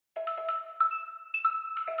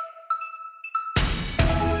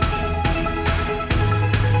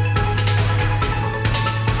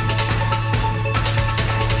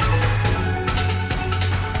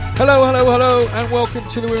Hello, hello, hello, and welcome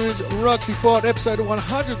to the Women's Rugby Pod, episode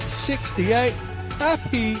 168.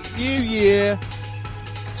 Happy New Year,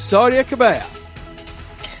 Talia Kabea.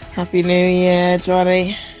 Happy New Year,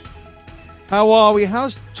 Johnny. How are we?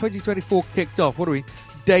 How's 2024 kicked off? What are we?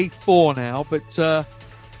 Day 4 now, but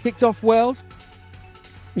kicked off well?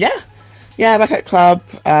 Yeah, back at club,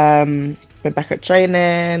 been back at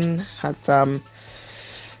training, had some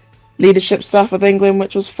leadership stuff with England,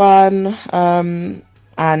 which was fun.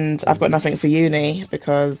 And I've got nothing for uni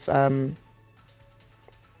because it's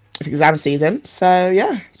exam season. So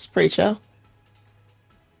yeah, it's pretty chill.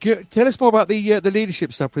 Tell us more about the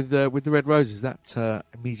leadership stuff with the Red Roses. That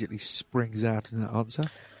immediately springs out in that answer.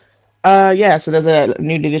 So there's a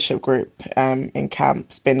new leadership group in camp.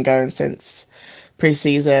 It's been going since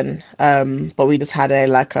pre-season, but we just had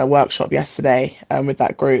a workshop yesterday with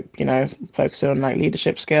that group. You know, focusing on like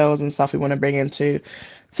leadership skills and stuff we want to bring into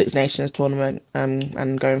Six Nations tournament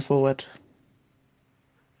and going forward.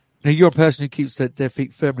 Now, you're a person who keeps their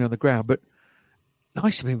feet firmly on the ground, but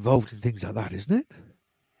nice to be involved in things like that, isn't it?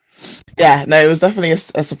 Yeah, no, it was definitely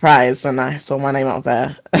a surprise when I saw my name up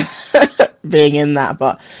there being in that.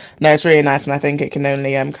 But no, it's really nice, and I think it can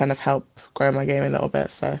only kind of help grow my game a little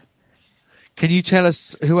bit. So, can you tell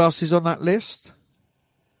us who else is on that list?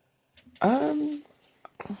 I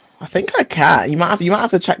think I can. You might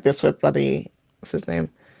have to check this with bloody what's his name,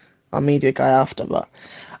 our media guy after, but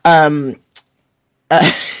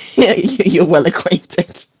you're well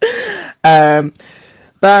acquainted.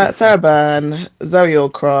 But Sarah Byrne, Zoe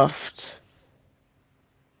Allcroft,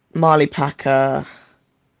 Marley Packer,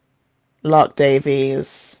 Lark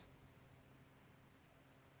Davies,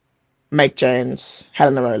 Meg Jones,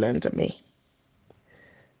 Helena Rowland, and me.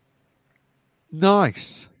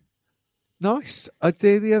 Nice.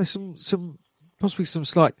 There's some possibly some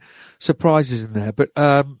slight surprises in there, but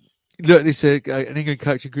look, this is an England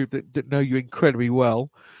coaching group that know you incredibly well,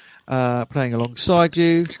 playing alongside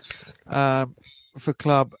you for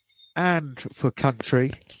club and for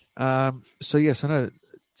country. So yes, I know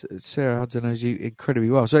Sarah Hunter knows you incredibly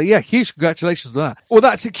well. So yeah, huge congratulations on that. Well,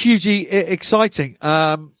 that's hugely exciting.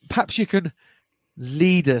 Perhaps you can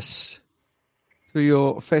lead us through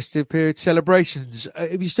your festive period celebrations.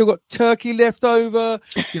 Have you still got turkey left over?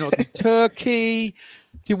 Do you not do turkey?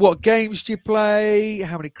 What games do you play?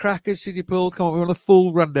 How many crackers did you pull? Come on, we want a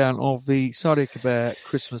full rundown of the Talia Kabea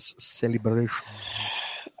Christmas celebrations.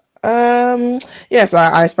 So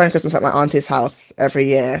I spend Christmas at my auntie's house every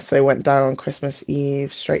year. So I went down on Christmas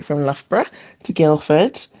Eve straight from Loughborough to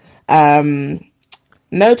Guildford. No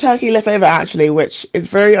turkey left over actually, which is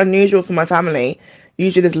very unusual for my family.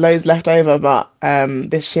 Usually there's loads left over, but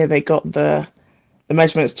this year they got the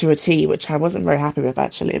measurements to a T, which I wasn't very happy with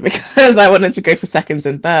actually, because I wanted to go for seconds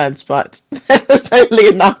and thirds, but there was only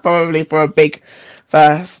enough probably for a big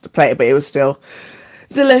first plate, but it was still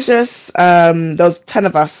delicious. There was 10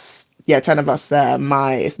 of us there.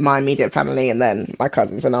 It's my immediate family, and then my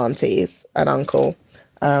cousins and aunties and uncle.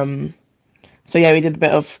 So yeah, we did a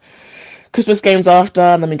bit of Christmas games after,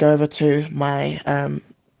 and then we go over to my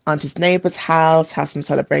auntie's neighbour's house, have some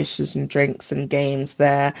celebrations and drinks and games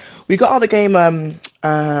there. We got out the game,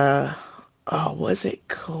 what is it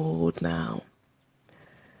called now?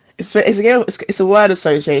 It's a game, it's a word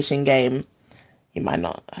association game. You might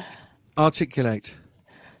not articulate.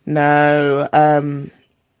 No,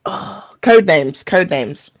 code names. Played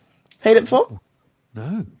it before?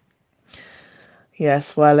 No.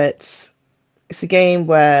 Yes, well, it's a game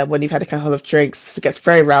where when you've had a couple of drinks, it gets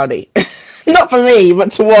very rowdy. Not for me,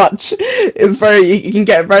 but to watch. You can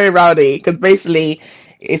get very rowdy because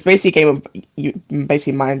it's basically a game of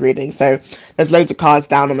basically mind reading. So there's loads of cards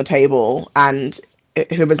down on the table, and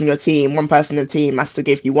whoever's in your team, one person in the team has to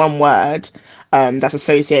give you one word that's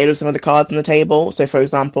associated with some of the cards on the table. So for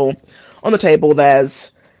example, on the table there's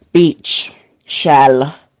beach,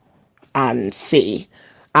 shell, and sea.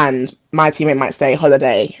 And my teammate might say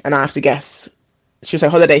holiday, and I have to guess. She'll say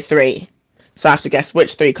holiday 3. So I have to guess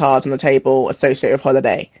which 3 cards on the table associate with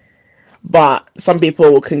holiday. But some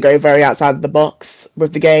people can go very outside of the box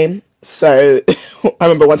with the game. So I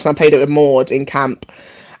remember one time I played it with Maud in camp,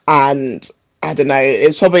 and I don't know, it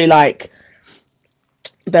was probably like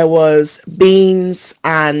there was beans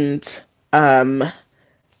and a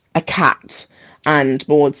cat, and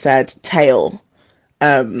Maud said tail.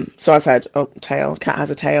 So I said, oh, tail, cat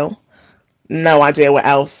has a tail. No idea what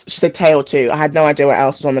else. She said tail too. I had no idea what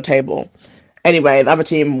else was on the table. Anyway, the other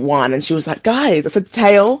team won, and she was like, guys, I said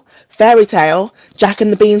tail, fairy tale, Jack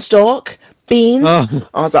and the Beanstalk, beans. Oh.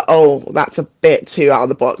 I was like, oh, that's a bit too out of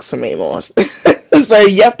the box for me, Maud. So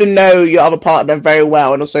you have to know your other partner very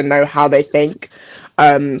well and also know how they think.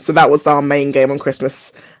 So that was our main game on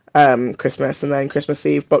Christmas Christmas, and then Christmas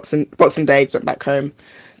Eve, Boxing Day, went back home,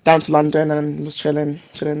 down to London, and was chilling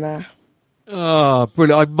there. Oh,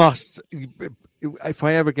 brilliant! I must. If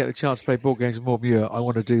I ever get the chance to play board games with more Muir, I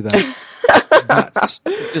want to do that.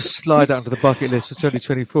 Just slide that onto the bucket list for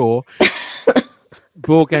 2024.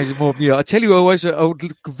 Board games and more Muir. I tell you, I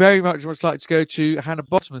would very much like to go to Hannah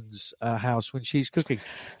Bottom's house when she's cooking.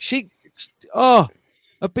 A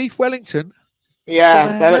beef Wellington.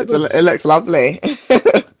 Yeah, it looks lovely.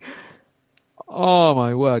 Oh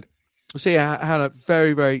my word! See, Hannah,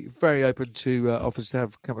 very, very, very open to offers to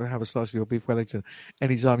come and have a slice of your beef Wellington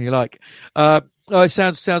anytime you like. It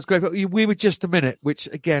sounds great. But we were just a minute, which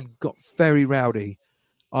again got very rowdy.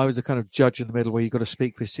 I was the kind of judge in the middle where you got to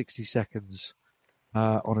speak for 60 seconds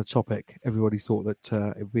on a topic. Everybody thought that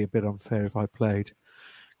it would be a bit unfair if I played,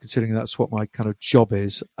 considering that's what my kind of job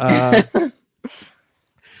is.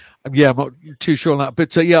 Yeah, I'm not too sure on that,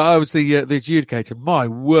 but I was the adjudicator. My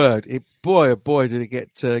word, boy, oh boy, did it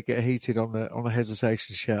get heated on the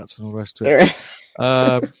hesitation shouts and all the rest of it.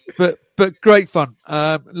 But great fun.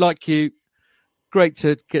 Like you, great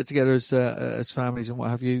to get together as families and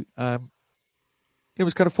what have you. It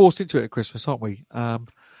was kind of forced into it at Christmas, aren't we?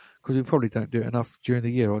 Because we probably don't do it enough during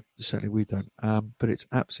the year, or certainly we don't. But it's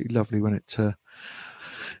absolutely lovely when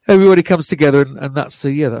everybody comes together, and that's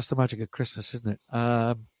the magic of Christmas, isn't it?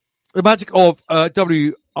 The magic of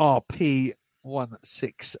WRP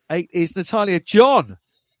 168 is Natalia John.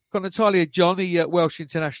 Got Natalia John, the Welsh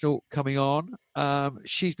international, coming on.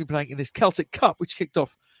 She's been playing in this Celtic Cup, which kicked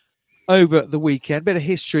off over the weekend. Bit of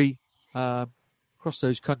history across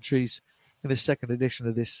those countries in the second edition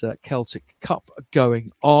of this Celtic Cup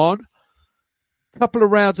going on. A couple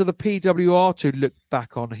of rounds of the PWR to look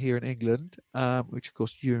back on here in England, which, of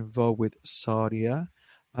course, you're involved with, Talia.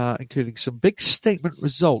 Including some big statement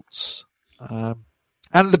results. And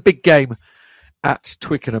the big game at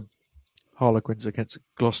Twickenham. Harlequins against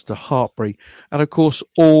Gloucester Hartbury. And, of course,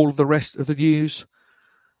 all the rest of the news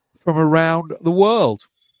from around the world.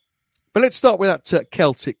 But let's start with that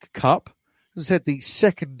Celtic Cup. As I said, the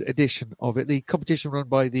second edition of it. The competition run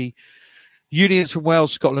by the unions from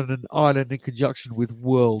Wales, Scotland and Ireland in conjunction with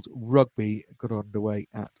World Rugby got underway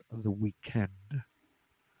at the weekend.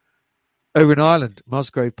 Over in Ireland,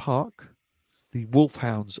 Musgrave Park, the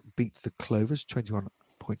Wolfhounds beat the Clovers 21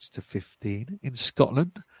 points to 15. In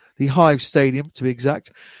Scotland, the Hive Stadium, to be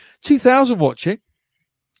exact, 2,000 watching.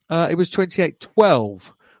 It was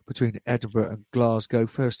 28-12 between Edinburgh and Glasgow.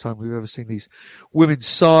 First time we've ever seen these women's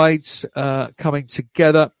sides coming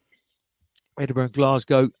together. Edinburgh and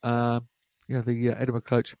Glasgow. The Edinburgh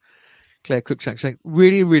coach, Claire Cruikshank, saying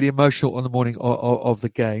really, really emotional on the morning of the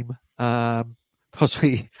game.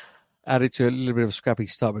 Possibly added to a little bit of a scrappy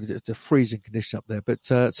start, but it's a freezing condition up there. But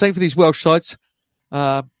same for these Welsh sides.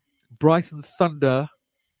 Brighton Thunder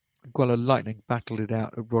and Gwella Lightning battled it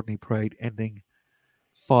out at Rodney Parade, ending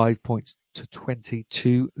 5 points to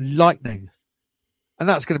 22 Lightning. And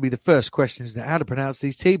that's going to be the first question, isn't it? How to pronounce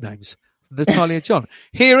these team names from Natalia John.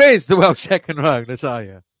 Here is the Welsh second row,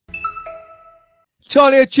 Natalia.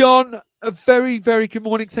 Talia John, a very, very good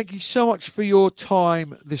morning. Thank you so much for your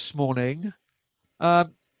time this morning.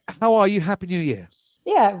 How are you? Happy New Year.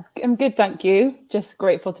 Yeah, I'm good, thank you. Just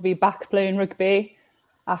grateful to be back playing rugby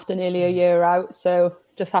after nearly a year out. So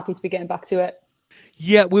just happy to be getting back to it.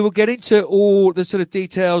 Yeah, we will get into all the sort of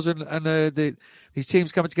details and these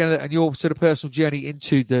teams coming together and your sort of personal journey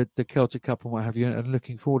into the Celtic Cup and what have you, and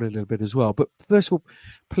looking forward a little bit as well. But first of all,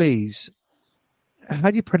 please, how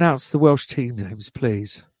do you pronounce the Welsh team names,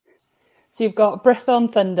 please? So you've got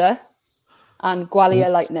Brython Thunder and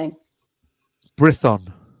Gwalior Lightning.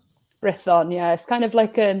 Brython, yeah. It's kind of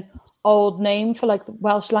like an old name for like the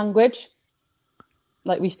Welsh language.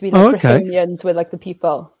 Like we used to be like Brythonians with like the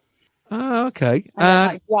people. Oh, okay.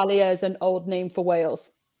 And like Gwalior is an old name for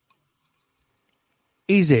Wales.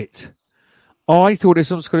 Is it? I thought it's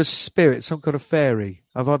some kind of spirit, some kind of fairy.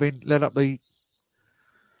 Have I been led up the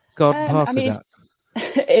garden path with that?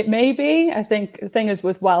 It may be. I think the thing is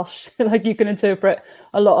with Welsh, like you can interpret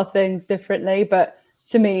a lot of things differently, but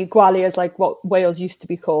to me, Gwalior is like what Wales used to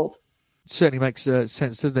be called. It certainly makes sense,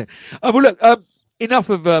 doesn't it? Well, look, enough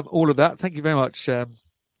of all of that. Thank you very much.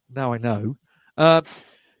 Now I know.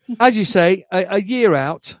 As you say, a year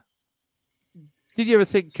out. Did you ever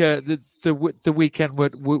think the weekend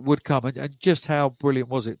would come, and just how brilliant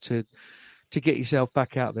was it to get yourself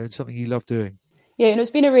back out there and something you love doing? Yeah,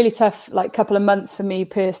 it's been a really tough couple of months for me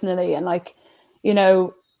personally, and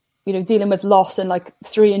dealing with loss and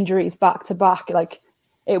 3 injuries back to back.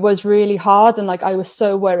 It was really hard, and I was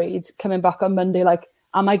so worried coming back on Monday.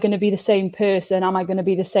 Am I going to be the same person? Am I going to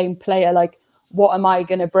be the same player? What am I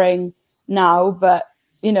going to bring now? But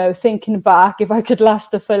thinking back, if I could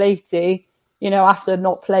last a full 80, after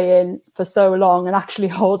not playing for so long and actually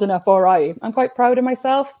holding up all right, I'm quite proud of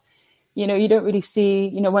myself. You don't really see,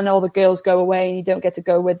 when all the girls go away and you don't get to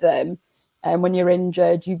go with them. And when you're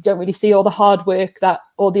injured, you don't really see all the hard work that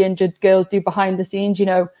all the injured girls do behind the scenes.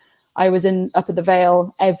 I was up at the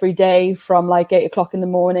Vale every day from like 8 o'clock in the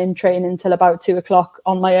morning, training until about 2 o'clock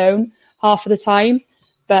on my own, half of the time.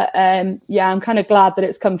 But I'm kind of glad that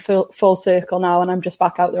it's come full circle now and I'm just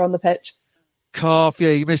back out there on the pitch. Calf,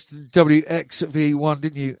 yeah, you missed WXV1,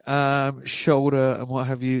 didn't you? Shoulder and what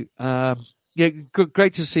have you.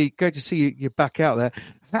 Great to see you back out there.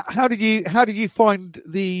 How did you find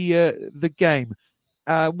the game?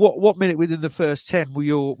 What minute within the first 10 were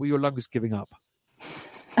your lungs giving up?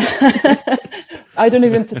 I don't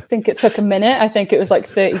even think it took a minute. I think it was like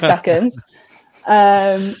 30 seconds.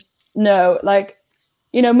 No, like,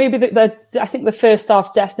 maybe I think the first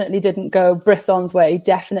half definitely didn't go Brython's way,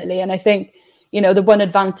 definitely. And I think, the one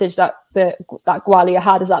advantage that Gwalia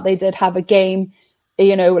had is that they did have a game,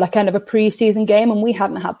 like kind of a pre-season game, and we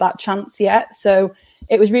hadn't had that chance yet. So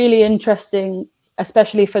it was really interesting,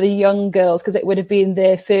 especially for the young girls, because it would have been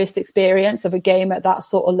their first experience of a game at that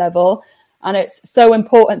sort of level. And it's so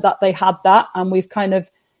important that they had that. And we've kind of,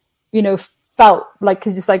 felt like,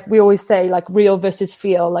 because it's like we always say, like real versus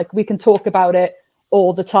feel, like we can talk about it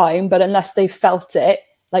all the time, but unless they felt it,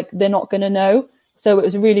 like they're not going to know. So it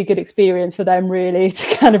was a really good experience for them, really,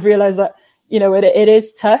 to kind of realize that, it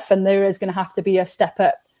is tough and there is going to have to be a step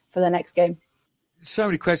up for the next game. So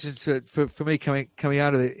many questions for me coming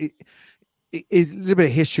out of it. It's a little bit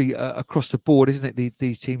of history across the board, isn't it?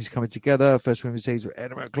 These teams coming together, first women's teams were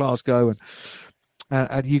Edinburgh, Glasgow,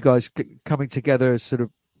 and you guys coming together as sort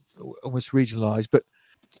of almost regionalised. But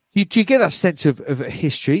do you get that sense of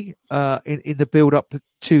history in the build up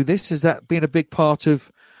to this? Has that been a big part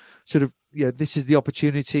of sort of, this is the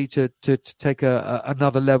opportunity to take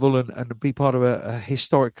another level and be part of a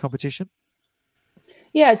historic competition?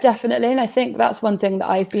 Yeah, definitely. And I think that's one thing that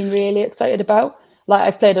I've been really excited about. Like,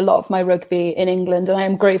 I've played a lot of my rugby in England and I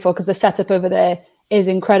am grateful because the setup over there is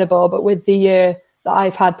incredible. But with the year that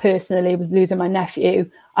I've had personally with losing my nephew,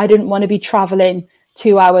 I didn't want to be travelling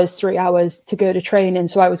 2 hours, 3 hours to go to training.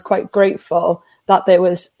 So I was quite grateful that there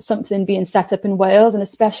was something being set up in Wales, and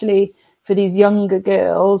especially for these younger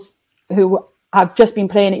girls who have just been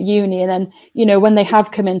playing at uni. And then, when they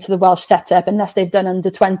have come into the Welsh setup, unless they've done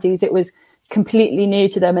under 20s, it was completely new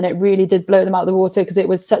to them. And it really did blow them out of the water because it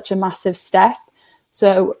was such a massive step.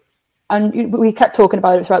 So, and we kept talking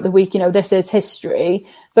about it throughout the week, this is history.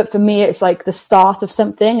 But for me, it's like the start of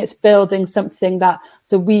something. It's building something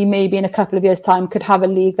so we maybe in a couple of years' time could have a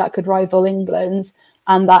league that could rival England's,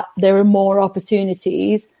 and that there are more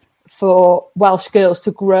opportunities for Welsh girls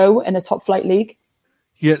to grow in a top flight league.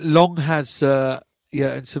 Yeah, Long has,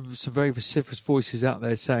 and some very vociferous voices out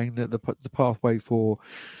there saying that the pathway for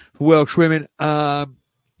Welsh women,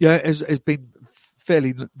 has been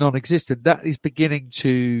fairly non-existent. That is beginning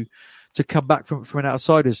to come back from an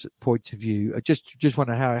outsider's point of view. I just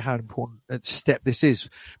wonder how important a step this is,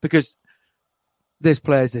 because there's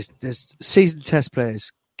players, there's seasoned test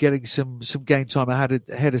players getting some game time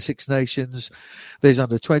ahead of Six Nations. There's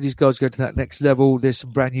under 20s guys going to that next level. There's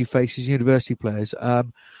some brand new faces, university players.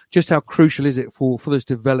 Just how crucial is it for this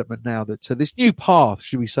development now that this new path,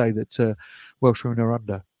 should we say, that Welsh women are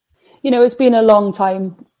under? It's been a long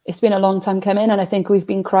time. It's been a long time coming, and I think we've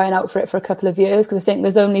been crying out for it for a couple of years, because I think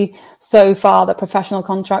there's only so far that professional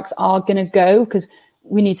contracts are going to go, because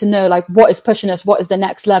we need to know, like, what is pushing us, what is the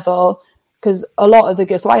next level. Because a lot of the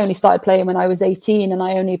girls, so I only started playing when I was 18, and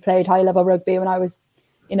I only played high level rugby when I was,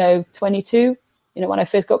 22, when I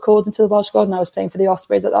first got called into the Welsh squad, and I was playing for the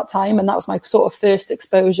Ospreys at that time. And that was my sort of first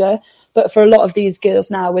exposure. But for a lot of these girls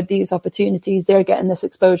now with these opportunities, they're getting this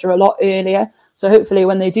exposure a lot earlier. So hopefully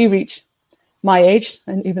when they do reach my age,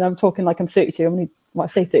 and even I'm talking like I'm 32, I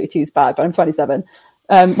say 32 is bad, but I'm 27.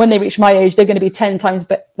 When they reach my age, they're going to be 10 times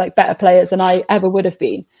better players than I ever would have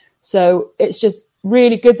been. So it's just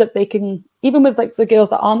really good that they can, even with like the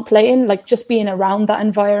girls that aren't playing, like just being around that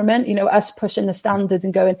environment, us pushing the standards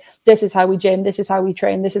and going, this is how we gym, this is how we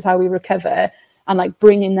train, this is how we recover, and like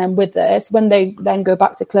bringing them with us. When they then go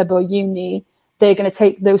back to club or uni, they're going to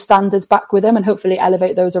take those standards back with them and hopefully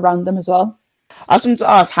elevate those around them as well. I just wanted to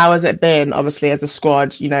ask, how has it been, obviously, as a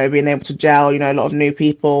squad, being able to gel, a lot of new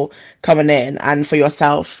people coming in, and for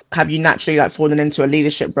yourself, have you naturally fallen into a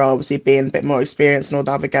leadership role, obviously being a bit more experienced than all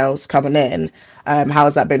the other girls coming in? How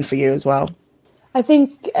has that been for you as well? I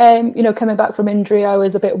think, coming back from injury, I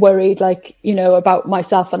was a bit worried, about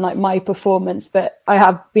myself and my performance, but I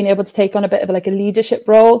have been able to take on a bit of a leadership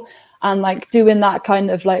role, and doing that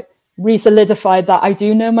kind of re-solidified that I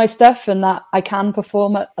do know my stuff and that I can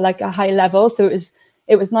perform at like a high level. So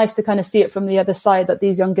it was nice to kind of see it from the other side, that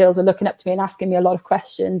these young girls are looking up to me and asking me a lot of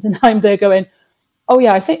questions, and I'm there going, oh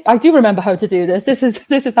yeah, I think I do remember how to do this. This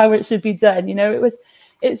is how it should be done. You know,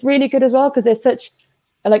 it's really good as well, because there's such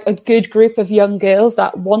like a good group of young girls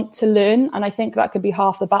that want to learn. And I think that could be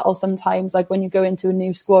half the battle sometimes. Like when you go into a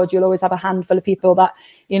new squad, you'll always have a handful of people that,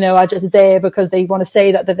 you know, are just there because they want to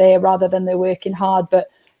say that they're there rather than they're working hard. But,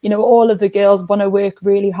 you know, all of the girls want to work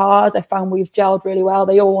really hard. I found we've gelled really well.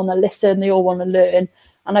 They all want to listen. They all want to learn.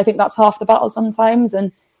 And I think that's half the battle sometimes.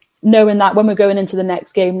 And knowing that when we're going into the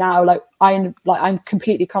next game now, I'm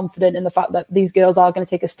completely confident in the fact that these girls are going to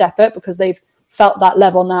take a step up, because they've felt that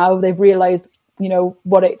level now. They've realised, you know,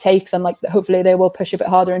 what it takes, and like hopefully they will push a bit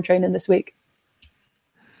harder in training this week.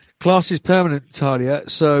 Class is permanent, Talia,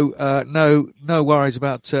 so no worries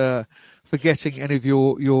about forgetting any of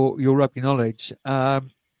your rugby knowledge.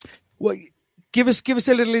 Well, give us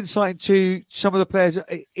a little insight into some of the players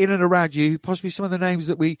in and around you, possibly some of the names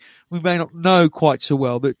that we may not know quite so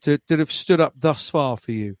well that have stood up thus far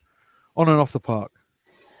for you on and off the park.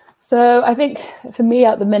 So I think for me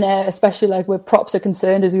at the minute, especially like where props are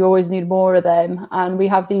concerned, is we always need more of them. And we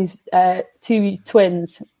have these two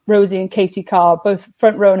twins, Rosie and Katie Carr, both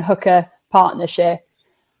front row and hooker partnership.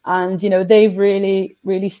 And, you know, they've really,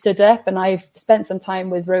 really stood up. And I've spent some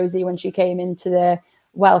time with Rosie when she came into the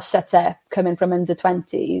Welsh setup, coming from under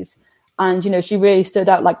 20s. And, you know, she really stood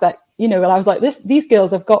out like that, you know, and I was like, these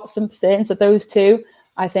girls have got something. So those two,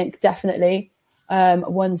 I think definitely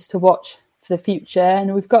ones to watch for the future.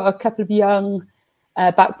 And we've got a couple of young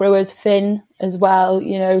back rowers, Finn as well.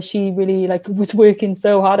 You know, she really was working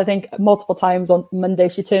so hard. I think multiple times on Monday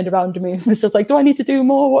she turned around to me and was just like, do I need to do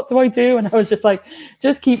more? What do I do? And I was just like,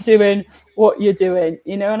 just keep doing what you're doing,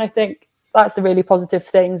 you know. And I think that's the really positive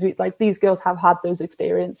things. These girls have had those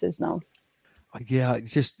experiences now. Yeah,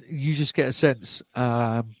 you just get a sense,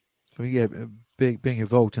 being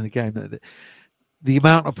involved in the game, that the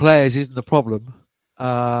amount of players isn't the problem.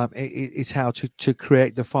 It's how to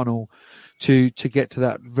create the funnel to get to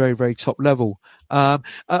that very, very top level.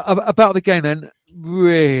 About the game then,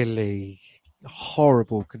 really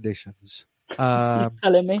horrible conditions. You're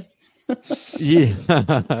telling me.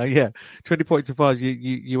 Yeah. 20 points to 5,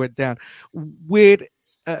 you went down. Weird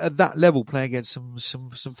at that level, playing against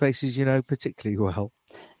some faces you know particularly well.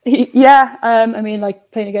 Yeah, I mean, like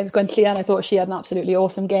playing against Gwen Leanne, I thought she had an absolutely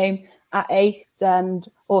awesome game at 8, and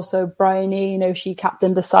also Bryony, you know, she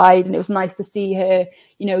captained the side, and it was nice to see her,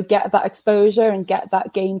 you know, get that exposure and get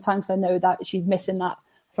that game time. So I know that she's missing that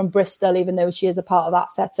from Bristol, even though she is a part of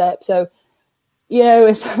that setup. So, you know,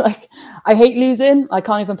 it's like, I hate losing. I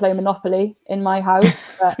can't even play Monopoly in my house.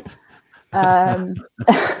 But,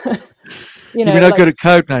 you know, you're not good at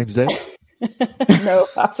code names then. No,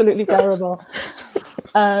 absolutely terrible.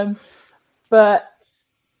 But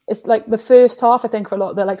it's like the first half, I think for a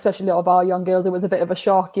lot of especially a lot of our young girls, it was a bit of a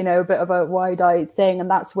shock, you know, a bit of a wide-eyed thing.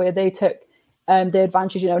 And that's where they took the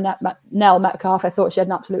advantage. You know, Nell Metcalf, I thought she had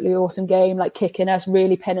an absolutely awesome game, like kicking us,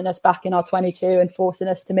 really pinning us back in our 22 and forcing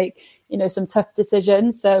us to make, you know, some tough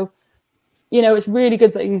decisions. So, you know, it's really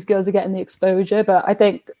good that these girls are getting the exposure. But I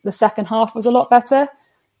think the second half was a lot better.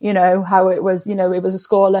 You know, how it was, you know, it was a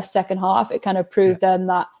scoreless second half. It kind of proved then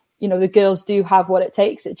that, you know, the girls do have what it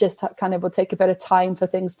takes. It just kind of will take a bit of time for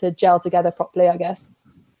things to gel together properly, I guess.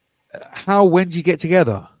 When do you get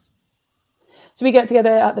together? So we get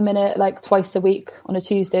together at the minute, like twice a week, on a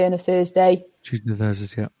Tuesday and a Thursday. Tuesday and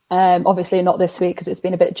Thursdays, yeah. Obviously not this week because it's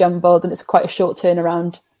been a bit jumbled and it's quite a short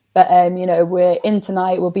turnaround. But, you know, we're in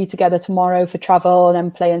tonight. We'll be together tomorrow for travel and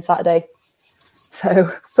then playing Saturday.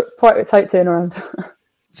 So quite a tight turnaround.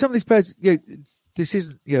 Some of these players, you know, this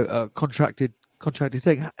isn't, you know, a contracted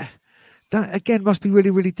thing. That again must be really,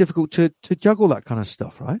 really difficult to juggle that kind of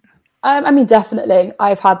stuff, right? I mean, definitely.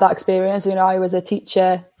 I've had that experience. You know, I was a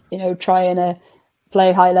teacher, you know, trying to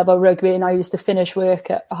play high level rugby, and I used to finish work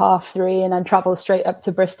at 3:30 and then travel straight up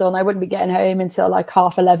to Bristol, and I wouldn't be getting home until like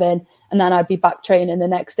 11:30, and then I'd be back training the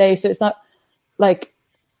next day. So it's not like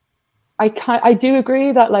I do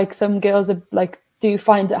agree that like some girls are do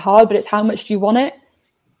find it hard, but it's how much do you want it?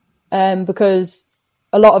 Because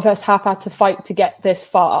a lot of us have had to fight to get this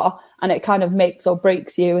far, and it kind of makes or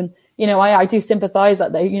breaks you. And, you know, I do sympathise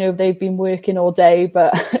that they've been working all day,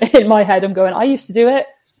 but in my head, I'm going, I used to do it.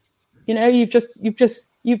 You know, you've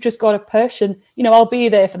just got to push, and, you know, I'll be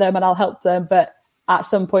there for them and I'll help them. But at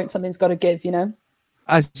some point, something's got to give, you know.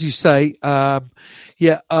 As you say, the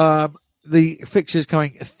fixtures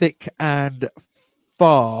coming thick and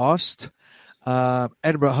fast.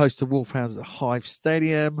 Edinburgh host the Wolfhounds at Hive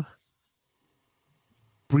Stadium.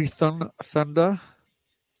 Brython Thunder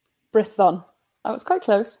Brython. That was quite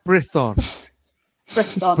close. Brython.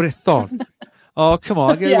 Brython. Brython. Oh, come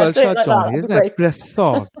on. Get Yeah, Welsh say it like like Johnny, that. isn't That'd it?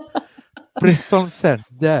 Brython. Brython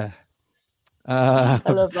Thunder. I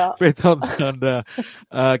love that. Brython Thunder.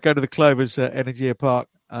 Go to the Clovers Energia Park.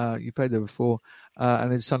 You played there before.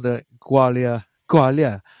 And then Sunday, Gwalia.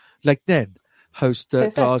 Like then, host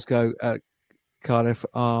Glasgow at Cardiff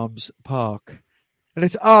Arms Park. And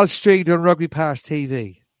it's all streamed on Rugby Paris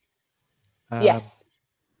TV. Yes.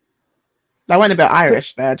 That went a bit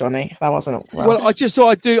Irish there, Johnny. That wasn't well. I just thought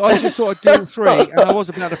I'd do all three, and I was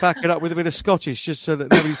about to back it up with a bit of Scottish, just so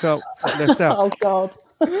that nobody felt left out. Oh God.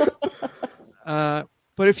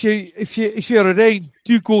 But if you're around,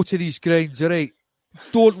 do go to these grounds, all right?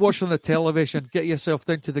 Don't watch on the television. Get yourself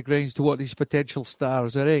down to the grounds to watch these potential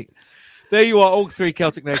stars, all right? There you are, all three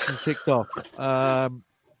Celtic nations ticked off.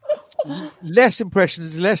 Less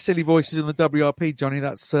impressions, less silly voices in the WRP, Johnny.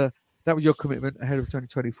 That was your commitment ahead of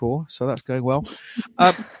 2024, so that's going well.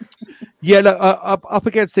 Look, up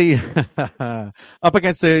against the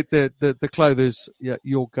the Clothers,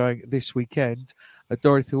 you're going this weekend.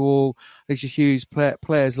 Dorothy Hall, Alicia Hughes,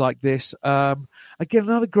 players like this. Again,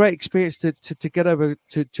 another great experience to get over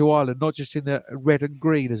to Ireland, not just in the red and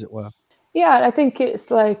green, as it were. Yeah, I think it's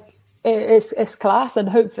like it's class, and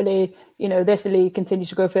hopefully, this league continues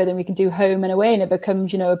to go further, and we can do home and away, and it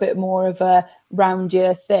becomes, a bit more of a round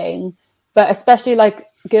year thing. But especially like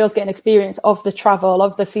girls getting experience of the travel,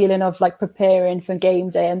 of the feeling of like preparing for game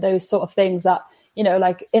day and those sort of things that,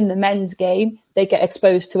 like in the men's game, they get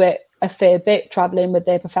exposed to it a fair bit traveling with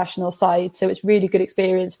their professional side. So it's really good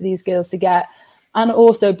experience for these girls to get. And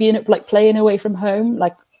also being like playing away from home,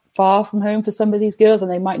 like far from home for some of these girls, and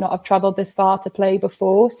they might not have traveled this far to play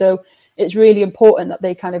before. So it's really important that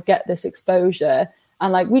they kind of get this exposure.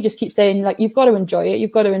 And like we just keep saying, like, you've got to enjoy it.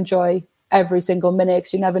 You've got to enjoy every single minute,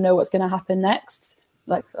 because you never know what's going to happen next.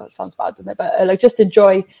 Like, that sounds bad, doesn't it? But like, just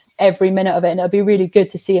enjoy every minute of it, and it'll be really good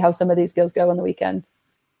to see how some of these girls go on the weekend.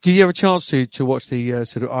 Did you have a chance to watch the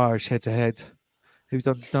sort of Irish head-to-head? Have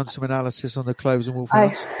you done some analysis on the Cloves and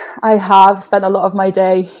Wolverhampton? I have spent a lot of my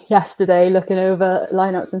day yesterday looking over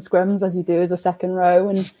lineouts and scrums, as you do as a second row,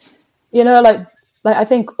 and like I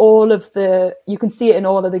think you can see it in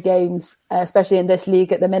all of the games, especially in this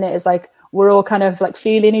league at the minute, is like we're all kind of like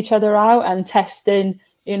feeling each other out and testing,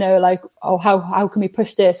 like, oh, how can we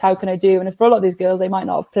push this? How can I do? And for a lot of these girls, they might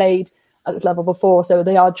not have played at this level before, so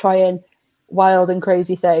they are trying wild and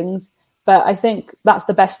crazy things. But I think that's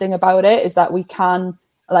the best thing about it, is that we can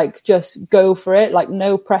like just go for it, like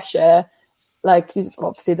no pressure. Like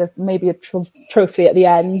obviously there may be a trophy at the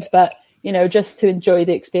end, but just to enjoy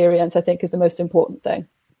the experience, I think is the most important thing.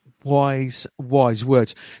 Wise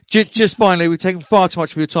words. Just finally, we've taken far too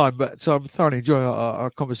much of your time, but I'm thoroughly enjoying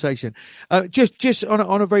our conversation. Just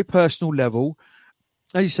on a very personal level,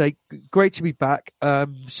 as you say, great to be back.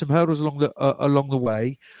 Some hurdles along the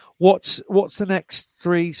way. What's the next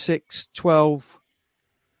 3, 6, 12,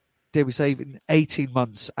 dare we say, even 18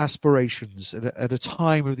 months aspirations at a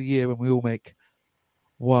time of the year when we all make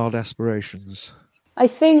wild aspirations? I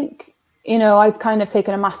think, I've kind of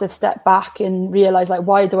taken a massive step back and realised, like,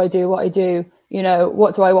 why do I do what I do?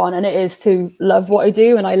 What do I want? And it is to love what I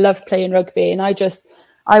do. And I love playing rugby. And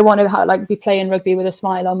I want to be playing rugby with a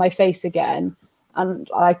smile on my face again. And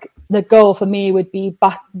like the goal for me would be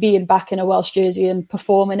being back in a Welsh jersey and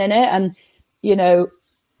performing in it, and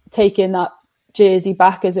taking that jersey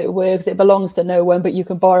back, as it were, because it belongs to no one, but you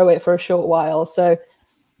can borrow it for a short while. So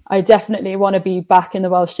I definitely want to be back in the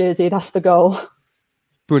Welsh jersey. That's the goal.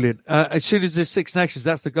 Brilliant. As soon as there's Six Nations,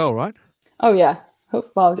 that's the goal, right? Oh yeah.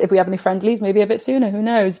 Well, if we have any friendlies, maybe a bit sooner. Who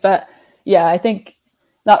knows? But yeah, I think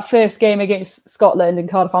that first game against Scotland in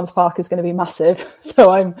Cardiff Arms Park is going to be massive.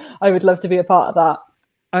 So I would love to be a part of that.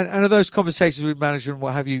 And are those conversations with management and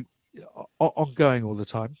what have you ongoing all the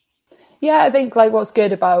time? Yeah, I think like what's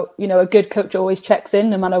good about, a good coach always checks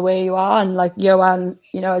in no matter where you are. And like Johan,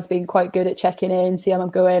 has been quite good at checking in, see how I'm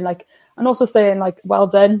going. Like, and also saying like, well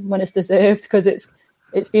done when it's deserved, because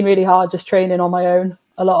it's been really hard just training on my own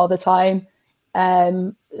a lot of the time.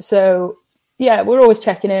 So yeah, we're always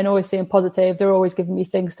checking in, always seeing positive. They're always giving me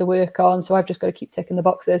things to work on. So I've just got to keep ticking the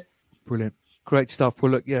boxes. Brilliant. Great stuff.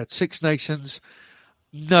 Well, look, yeah, Six Nations.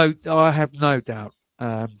 No, I have no doubt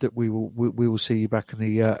that we will see you back in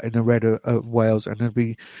the red of Wales, and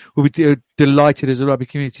we'll be delighted as a rugby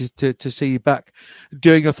community to see you back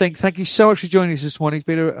doing your thing. Thank you so much for joining us this morning. It's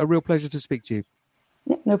been a real pleasure to speak to you.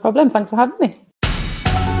 Yeah, no problem. Thanks for having me.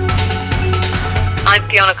 I'm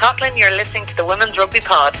Fiona Coughlin. You're listening to the Women's Rugby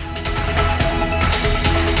Pod.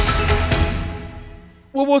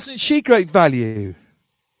 Well, wasn't she great value?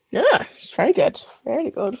 Yeah, she's very good.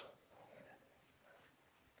 Very good.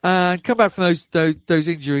 and come back from those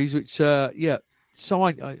injuries, which some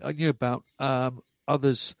I knew about,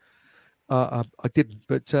 others I didn't,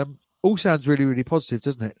 but all sounds really, really positive,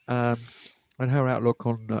 doesn't it? And her outlook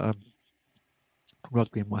on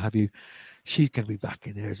rugby and what have you, she's going to be back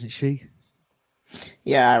in there, isn't she?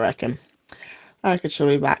 Yeah, I reckon. She'll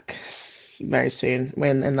be back very soon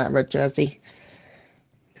in that red jersey.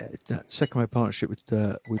 That second row partnership with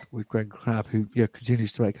Greg Crabb, who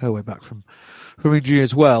continues to make her way back from injury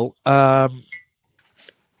as well. They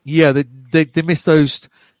missed those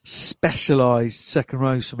specialised second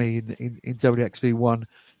rows for me in WXV1.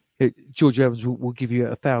 Georgia Evans will give you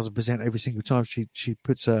 1,000% every single time she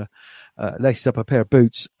puts laces up a pair of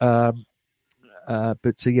boots.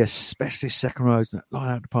 But yes, specialist second rows, line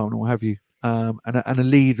out department, or what have you, and a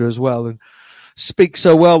leader as well, and speak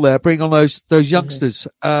so well there. Bring on those youngsters.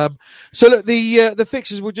 So look, the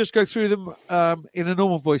fixtures, we'll just go through them in a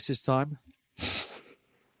normal voice this time.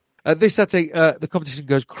 This Saturday, the competition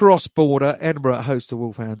goes cross-border. Edinburgh host the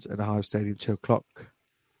Wolfhounds at the Hive Stadium, 2 o'clock.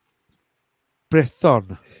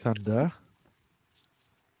 Brython Thunder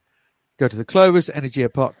go to the Clovers,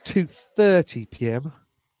 Energia Park, 2:30 p.m.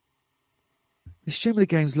 They stream the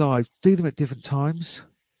games live. Do them at different times.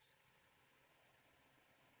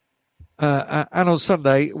 And on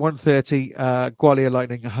Sunday, 1:30, Gwalia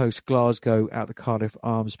Lightning host Glasgow at the Cardiff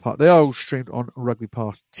Arms Park. They are all streamed on Rugby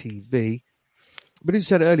Pass TV. But as you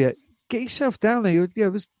said earlier, get yourself down there.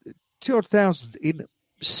 There's 2,000 in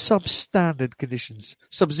substandard conditions,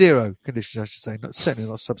 sub-zero conditions, I should say. Certainly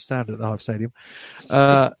not substandard at the Hive Stadium.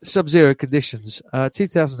 Sub-zero conditions.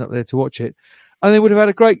 2,000 up there to watch it. And they would have had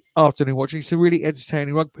a great afternoon watching some really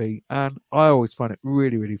entertaining rugby. And I always find it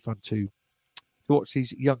really, really fun to watch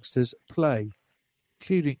these youngsters play,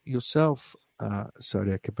 including yourself,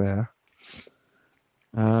 Sonia Kabir,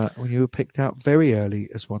 when you were picked out very early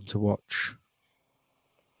as one to watch.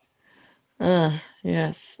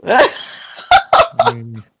 Yes.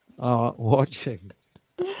 You are watching.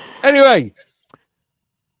 Anyway,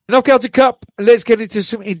 Knockout Cup, let's get into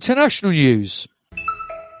some international news.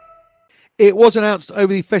 It was announced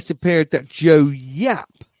over the festive period that Joe Yap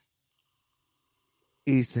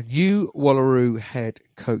is the new Wallaroo head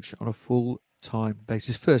coach on a full-time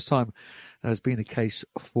basis. First time that has been the case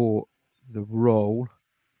for the role.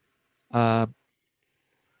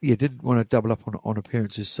 Didn't want to double up on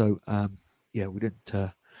appearances, so we didn't.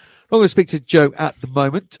 Not going to speak to Joe at the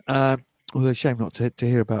moment. Although shame not to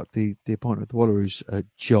hear about the appointment of the Wallaroo's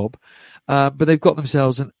job, but they've got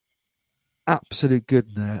themselves an absolute good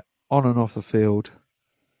in there, on and off the field.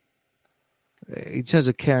 In terms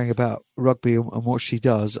of caring about rugby and what she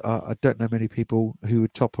does, I don't know many people who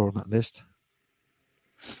would top her on that list.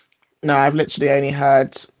 No, I've literally only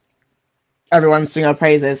heard everyone sing her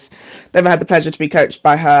praises. Never had the pleasure to be coached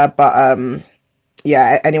by her, but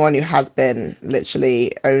anyone who has been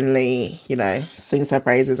literally only, sings her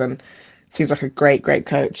praises and seems like a great, great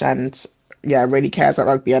coach, and really cares about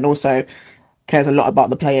rugby and also cares a lot about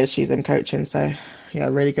the players she's in coaching. So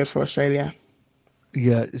really good for Australia.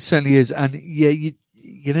 Yeah, it certainly is. And you're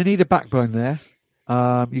going to need a backbone there.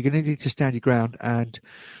 You're going to need to stand your ground. And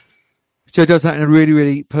Joe does that in a really,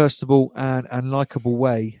 really personable and likeable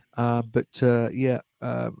way. Well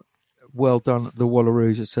done, the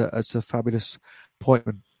Wallaroos. It's a fabulous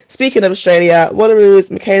appointment. Speaking of Australia, Wallaroos,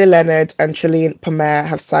 Michaela Leonard and Trelene Pomer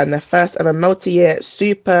have signed their first ever multi-year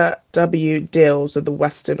Super W deals with the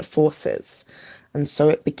Western Forces. And so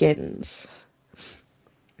it begins.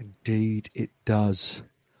 Indeed, it does.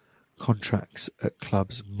 Contracts at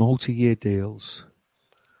clubs, multi-year deals.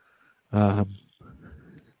 The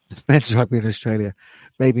men's rugby in Australia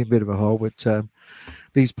may be a bit of a hole, but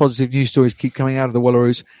these positive news stories keep coming out of the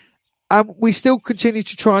Wallaroos. We still continue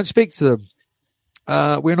to try and speak to them.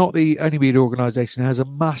 We're not the only media organisation that has a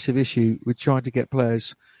massive issue with trying to get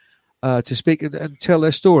players to speak and tell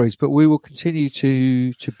their stories, but we will continue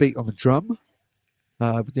to beat on the drum.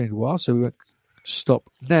 We've been doing it a while, so we won't stop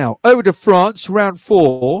now. Over to France, round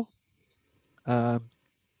 4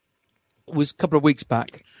 was a couple of weeks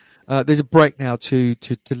back. There's a break now to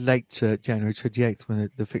late January 28th when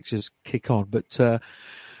the fixtures kick on. But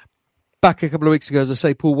back a couple of weeks ago, as I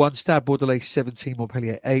say, Pool 1, Stade Bordelais 17,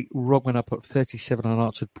 Montpellier 8, Rogman up at 37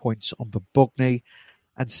 unanswered points on Bobogny,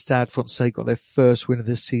 and Stade Francais got their first win of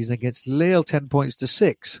this season against Lille, 10 points to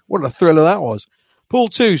 6. What a thriller that was. Pool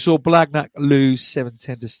 2 saw Blagnac lose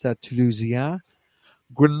 7-10 to Stade Toulousien.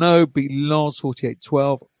 Grenoble beat Lens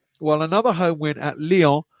 48-12, while another home win at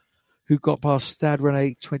Lyon, who got past Stade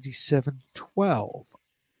Rennais 27-12.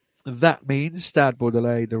 That means Stade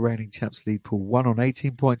Bordelais, the reigning champs, lead Pool 1 on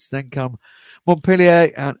 18 points. Then come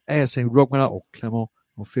Montpellier and ASA Rogman or Clermont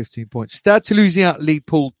on 15 points. Stade Toulousain lead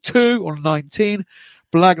Pool 2 on 19,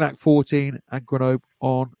 Blagnac 14, and Grenoble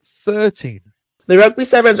on 13. The Rugby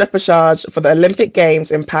Sevens repechage for the Olympic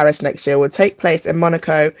Games in Paris next year will take place in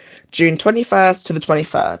Monaco, June 21st to the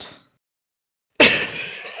 23rd.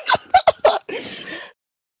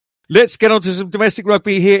 Let's get on to some domestic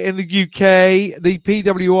rugby here in the UK. The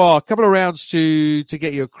PWR, a couple of rounds to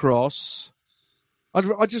get you across.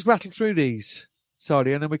 I'll just rattle through these,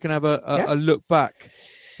 Talia, and then we can have a look back.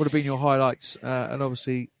 What have been your highlights and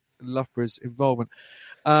obviously Loughborough's involvement.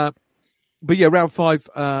 But yeah, round 5,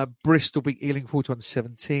 Bristol beat Ealing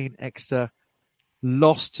 41-17. Exeter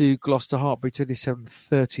lost to Gloucester Hartbury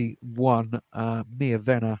 27-31. Mia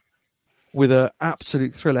Venner with an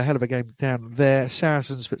absolute thriller, hell of a game down there.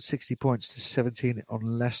 Saracens put 60 points to 17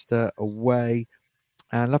 on Leicester away.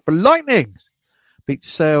 And Loughborough Lightning beat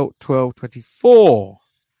Sale 12-24.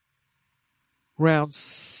 Round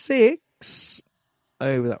 6,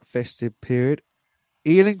 over that festive period,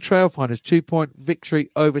 Ealing Trailfinders 2-point victory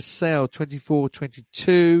over Sale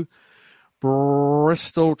 24-22.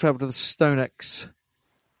 Bristol travelled to the Stonex.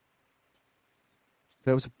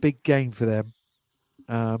 That was a big game for them.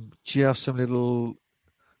 Just some little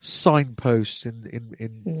signposts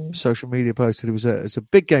in social media posts that it was a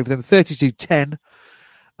big game for them. 32-10.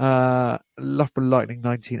 Loughborough Lightning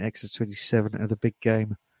 19, Exeter 27, and the big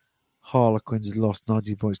game. Harlequins lost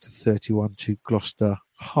 19 points to 31 to Gloucester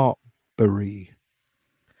Hartbury.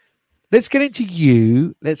 Let's get into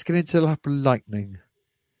you. Let's get into Loughborough Lightning.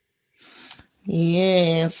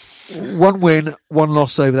 Yes. 1 win, 1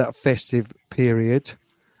 loss over that festive period.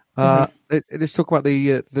 Let's talk about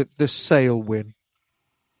the Sale win.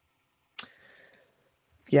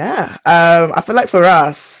 Yeah. I feel like for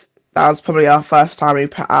us, that was probably our first time we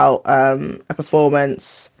put out a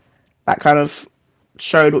performance that kind of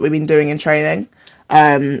showed what we've been doing in training.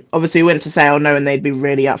 Obviously, we went to Sale knowing they'd be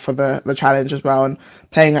really up for the challenge as well, and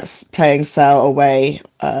playing Sale away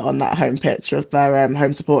on that home pitch with their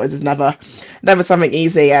home supporters is never something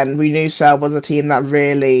easy. And we knew Sale was a team that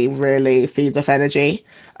really, really feeds off energy.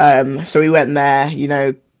 So we went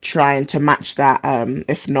there, trying to match that,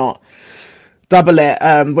 if not double it,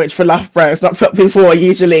 which for Loughborough is not what people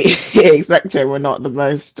usually expecting. We're not the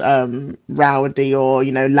most rowdy or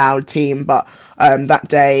loud team, but that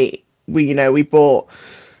day we brought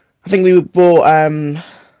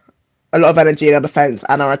a lot of energy in our defence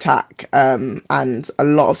and our attack, and a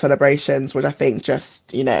lot of celebrations, which I think just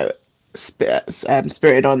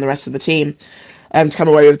spirited on the rest of the team to come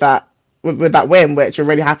away with that win, which we're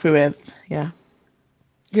really happy with. Yeah,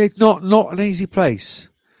 it's not an easy place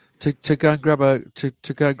to go and grab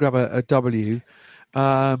a W.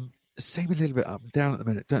 Seem a little bit up and down at the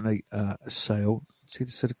minute, don't they? Sale see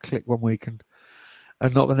to sort of click one week and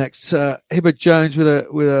not the next. Hibbert Jones with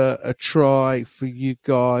a try for you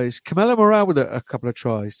guys. Camilla Morale with a couple of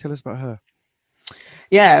tries. Tell us about her.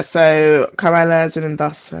 Yeah, so Camilla's been with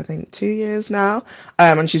us, I think, 2 years now,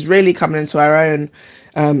 and she's really coming into her own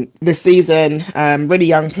this season. Really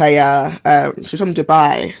young player. She's from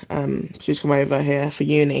Dubai. She's come over here for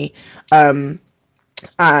uni, and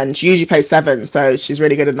she usually plays 7, so she's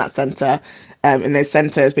really good in that centre. In those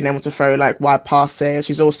centres, being able to throw wide passes.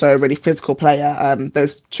 She's also a really physical player.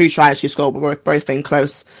 Those 2 tries she scored were both in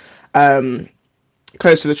close to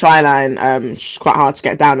the try line. She's quite hard to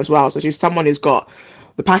get down as well. So she's someone who's got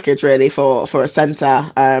the package really for a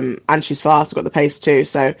centre, and she's fast, got the pace too.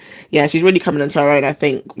 So yeah, she's really coming into her own. I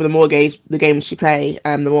think the more the games she play,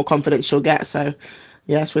 the more confidence she'll get. So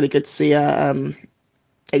yeah, it's really good to see her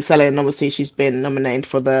excelling. And obviously, she's been nominated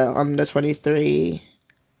for the under-23.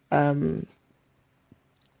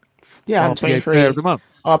 RPA 23 Player of the Month.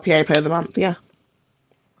 RPA Player of the Month. Yeah,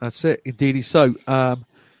 that's it. Indeed, so.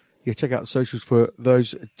 Check out the socials for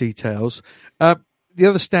those details. The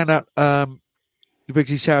other standout, the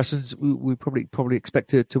Brixie Saracens, we probably expect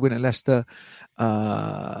to win at Leicester.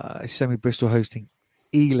 Semi-Bristol hosting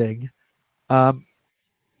Ealing.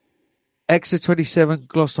 Exeter 27,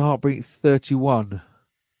 Gloucester Hartbury 31.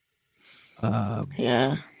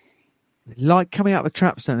 Yeah. Like coming out of the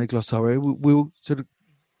traps, don't they, Gloucester Hartbury? We'll sort of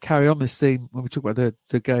carry on this theme when we talk about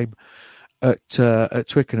the game at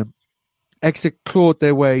Twickenham. Exeter clawed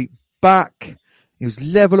their way back. It was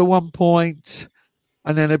level at one point,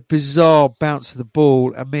 and then a bizarre bounce of the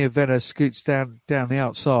ball, and Mia Venner scoots down the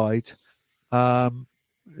outside.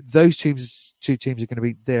 Those two teams are going to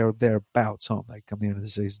be there or thereabouts, aren't they, come the end of the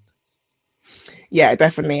season? Yeah,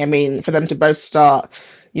 definitely. I mean, for them to both start,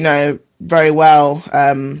 very well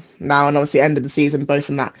now, and obviously end of the season, both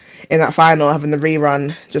in that final, having the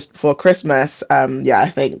rerun just before Christmas.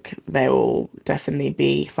 I think they will definitely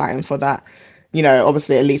be fighting for that.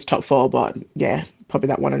 Obviously at least top 4, but yeah, probably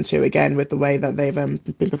that 1 and 2 again with the way that they've been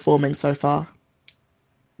performing so far.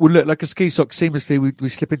 Well, look, like a ski sock, seamlessly we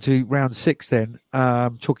slip into round 6 then,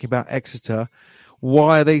 talking about Exeter.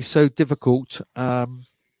 Why are they so difficult,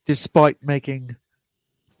 despite making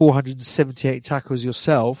 478 tackles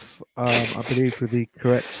yourself? I believe with the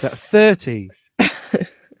correct stat, 30.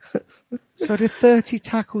 So did 30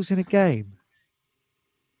 tackles in a game.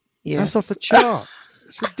 Yeah, That's off the chart.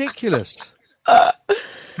 It's ridiculous.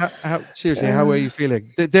 Seriously, how are you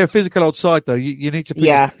feeling? They're a physical old side, though. You need to put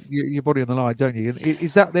your body on the line, don't you?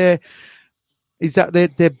 Is that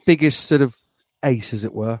their biggest sort of ace, as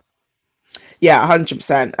it were? Yeah,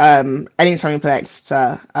 100%. Anytime we play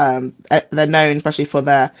Exeter, they're known especially for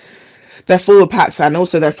their forward packs and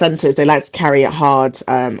also their centres. They like to carry it hard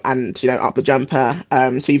and up the jumper.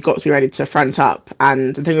 So you've got to be ready to front up.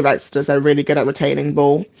 And the thing with Exeter is they're really good at retaining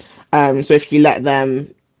ball. So if you let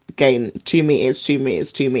them gain 2 meters, 2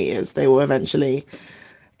 meters, 2 meters, they will eventually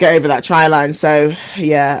get over that try line. So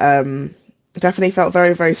yeah, definitely felt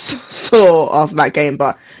very, very sore after that game.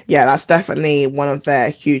 But yeah, that's definitely one of their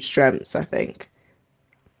huge strengths, I think.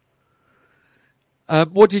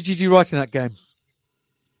 What did you do right in that game?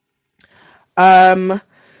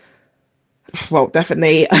 Well,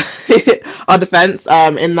 definitely our defense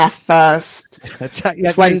in that first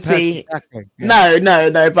 20.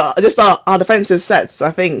 No, but just our defensive sets.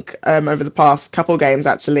 I think over the past couple games,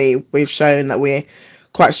 actually, we've shown that we're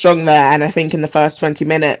quite strong there. And I think in the first 20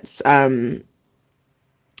 minutes,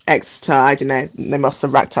 Exeter, I don't know, they must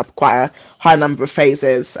have racked up quite a high number of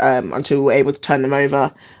phases until we were able to turn them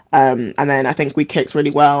over. And then I think we kicked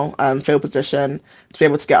really well, field position, to be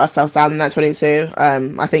able to get ourselves down in that 22.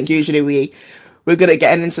 I think usually we're good at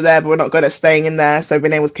getting into there, but we're not good at staying in there. So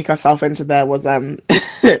being able to kick ourselves into there was a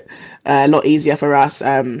lot easier for us.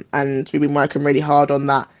 And we've been working really hard on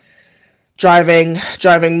that, driving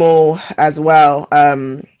more as well.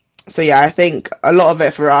 So yeah, I think a lot of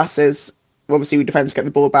it for us is obviously we defend to get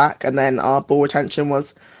the ball back, and then our ball retention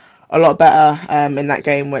was a lot better in that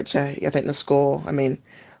game, which I think the score, I mean,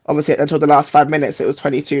 obviously until the last 5 minutes it was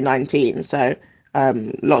 22-19, so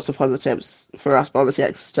lots of positives for us, but obviously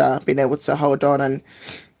Exeter being able to hold on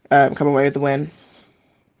and come away with the win.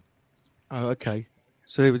 Oh, okay.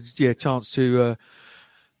 So there was chance to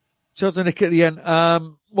nick at the end.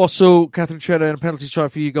 Wassell, Catherine Treader, and a penalty try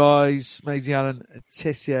for you guys. Maisie Allen,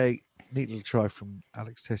 Tessier, neat little try from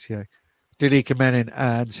Alex Tessier. Dalika Menin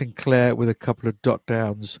and Sinclair with a couple of dot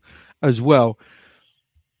downs as well.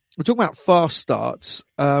 We're talking about fast starts.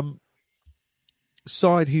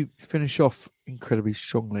 Side who finish off incredibly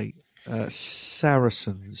strongly.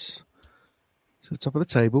 Saracens. So top of the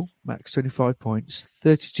table, max 25 points,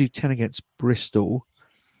 32-10 against Bristol.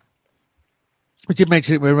 We did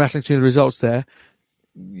mention it, we were rattling through the results there.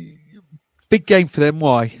 Big game for them,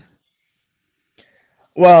 why?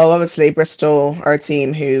 Well, obviously Bristol are a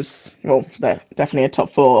team who's, well, they're definitely a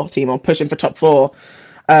top 4 team or pushing for top 4.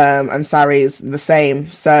 And Sarri's the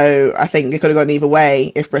same. So I think they could have gone either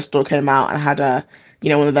way if Bristol came out and had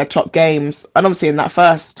one of their top games. And obviously in that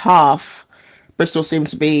first half, Bristol seemed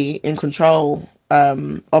to be in control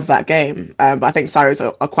of that game. But I think Sarri's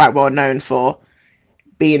are quite well known for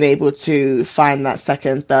being able to find that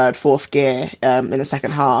second, third, fourth gear in the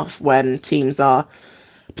second half when teams are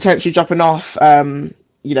potentially dropping off, in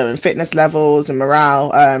fitness levels and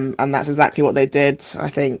morale. And that's exactly what they did, I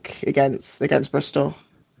think, against Bristol.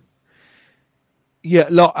 Yeah,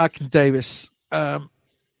 Akin Davis,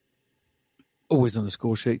 always on the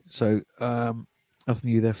score sheet. So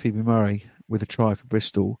nothing new there. Phoebe Murray with a try for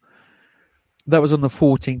Bristol. That was on the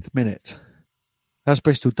 14th minute. That's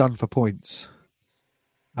Bristol done for points.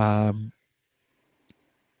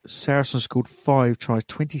 Saracen scored 5 tries,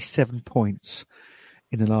 27 points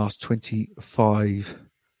in the last 25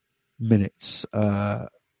 minutes.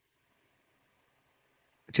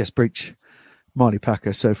 Jess Breach, Marnie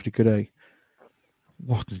Packer, Sophie Goodey.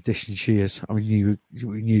 What an addition she is. I mean,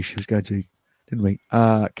 we knew she was going to, didn't we?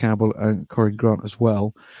 Campbell and Corinne Grant as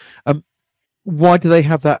well. Why do they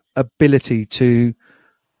have that ability to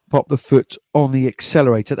pop the foot on the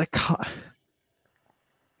accelerator? They can't.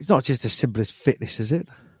 It's not just as simple as fitness, is it?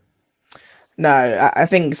 No, I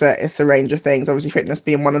think it's a range of things, obviously fitness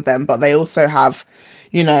being one of them, but they also have,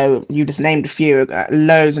 you just named a few,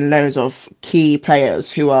 loads and loads of key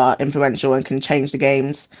players who are influential and can change the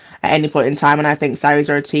games at any point in time. And I think Sarries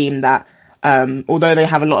are a team that, although they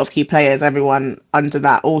have a lot of key players, everyone under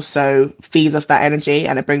that also feeds off that energy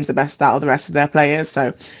and it brings the best out of the rest of their players.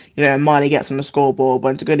 So, Marley gets on the scoreboard,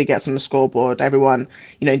 when Tagudi gets on the scoreboard, everyone,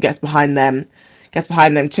 gets behind them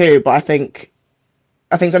too. But I think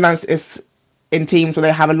sometimes in teams where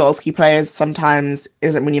they have a lot of key players, sometimes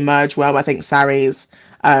isn't when you merge well. I think Sarri's,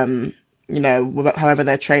 however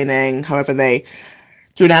they're training, however they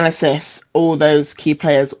do analysis, all those key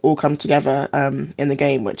players all come together in the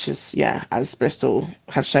game, which is, as Bristol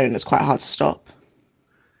have shown, it's quite hard to stop.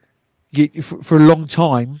 For a long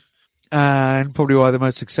time, and probably one of the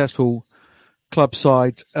most successful club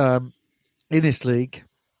sides in this league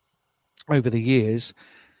over the years,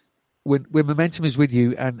 when momentum is with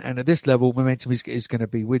you, and at this level, momentum is going to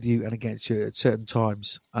be with you and against you at certain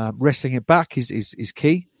times. Wrestling it back is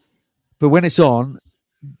key, but when it's on,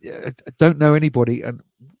 I don't know anybody, and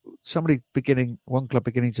one club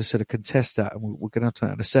beginning to sort of contest that, and we're going to have to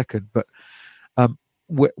that in a second. But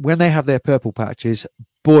when they have their purple patches,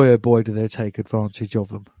 boy oh boy, do they take advantage of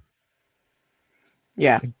them.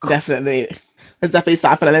 Yeah, definitely. There's definitely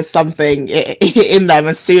I feel like there's something in them.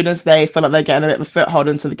 As soon as they feel like they're getting a bit of a foothold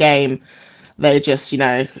into the game, they just,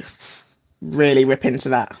 really rip into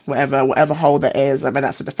that. Whatever hole there is, whether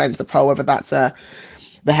that's a defensive hole, whether that's the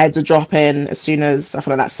heads are dropping. As soon as I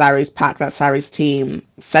feel like that Sarri's pack, that Sarri's team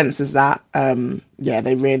senses that,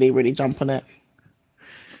 they really, really jump on it.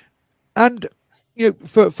 And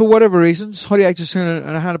for whatever reasons, Holly Aitchison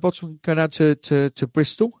and Hannah Bottom going out to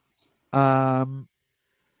Bristol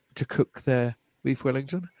to cook their beef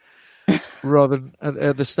Wellington rather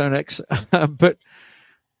than the Stone X. But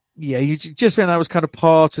yeah, you just think that was kind of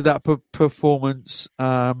part of that performance.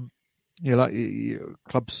 Clubs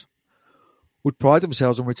would pride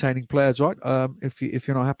themselves on retaining players, right? If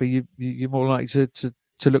you're not happy, you're more likely to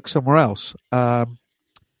look somewhere else. And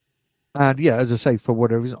yeah, as I say, for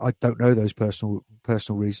whatever reason, I don't know those personal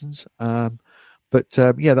reasons. But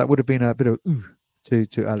that would have been a bit of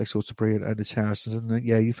to Alex Ortebury and the Harrisons, and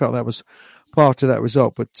you felt that was part of that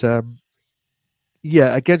result. But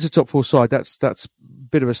against a top four side, that's a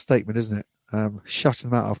bit of a statement, isn't it?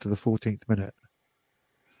 Shutting them out after the 14th minute.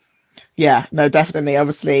 Yeah, no, definitely.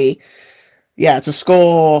 Obviously, to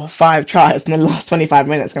score 5 tries in the last 25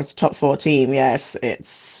 minutes against a top 4 team, yes,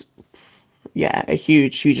 it's a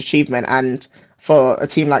huge achievement. And for a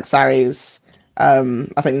team like Sarri's,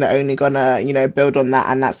 I think they're only gonna build on that,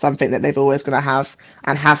 and that's something that they've always gonna have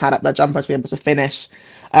and have had up their jumper to be able to finish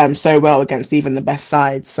so well against even the best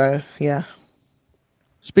sides. So yeah.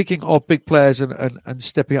 Speaking of big players and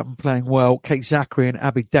stepping up and playing well, Kate Zachary and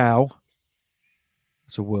Abby Dow,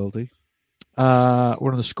 that's a worldie,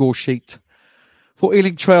 were on the score sheet for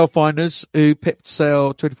Ealing Trailfinders, who pipped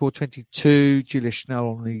Sale 24-22. Julia Schnell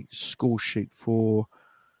on the score sheet for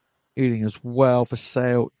Ealing as well. For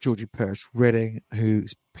Sale, Georgie Paris-Redding,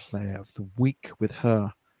 who's player of the week with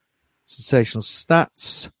her sensational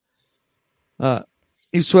stats.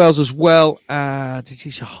 Eve Swales as well, and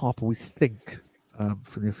Tisha Harper, we think,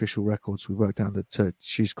 from the official records, we worked out that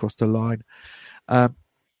she's crossed the line.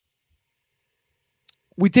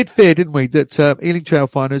 We did fear, didn't we, that Ealing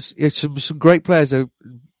Trailfinders, some great players, a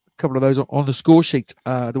couple of those on the score sheet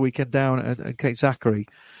the weekend down, and Kate Zachary.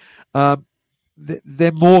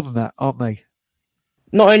 They're more than that, aren't they?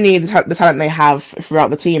 Not only the talent they have throughout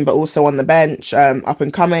the team, but also on the bench, up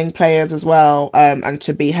and coming players as well, and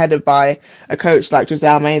to be headed by a coach like Jose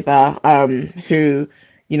Almeida, who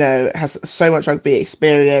has so much rugby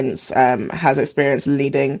experience, has experience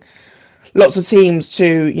leading lots of teams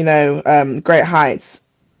to great heights.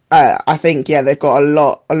 I think they've got a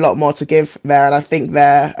lot more to give there, and I think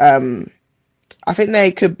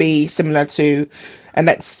they could be similar to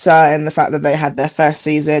Alexa in the fact that they had their first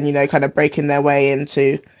season, kind of breaking their way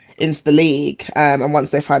into the league, and once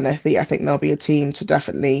they find their feet, I think they'll be a team to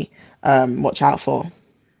definitely watch out for.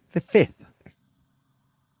 The 5th.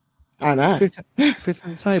 I know. 5th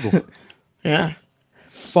on the table. Yeah.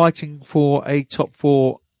 Fighting for a top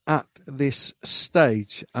 4 at this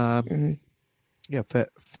stage. Yeah,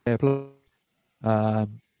 fair play.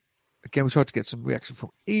 Again, we tried to get some reaction from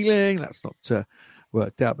Ealing. That's not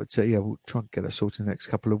worked out, but we'll try and get that sorted in the next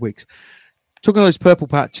couple of weeks. Talking of those purple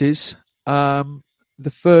patches, the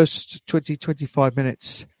first 20-25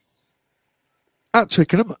 minutes at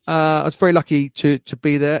Twickenham, I was very lucky to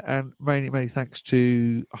be there, and many thanks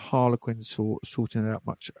to Harlequins for sorting it out.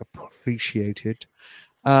 Much appreciated.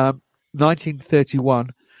 1931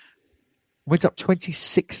 went up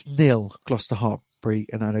 26-0 Gloucester Hartpury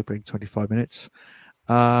in that opening 25 minutes.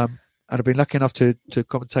 And I've been lucky enough to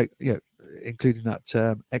commentate, including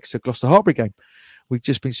that extra Gloucester Hartpury game we've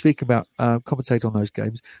just been speaking about, commentate on those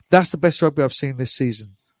games. That's the best rugby I've seen this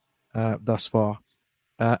season thus far.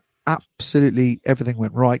 Absolutely everything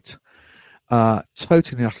went right.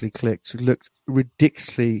 Totally and utterly clicked. Looked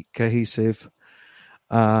ridiculously cohesive.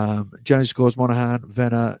 Jones scores, Monaghan,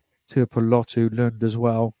 Venner, Tuapolotu, Lund as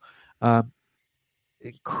well.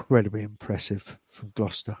 incredibly impressive from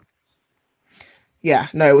Gloucester. Yeah,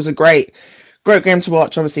 no, it was a great game to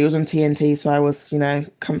watch. Obviously, it was on TNT, so I was,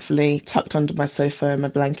 comfortably tucked under my sofa in my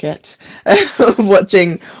blanket,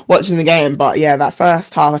 watching the game. But yeah, that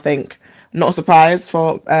first half, I think, not a surprise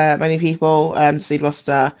for many people to see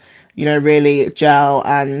Gloucester, really gel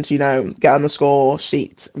and get on the score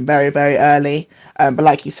sheet very, very early. But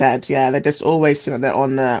like you said, yeah, they're just always they're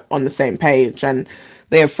on the same page, and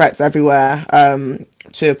they have threats everywhere.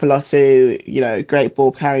 Tuipulotu, great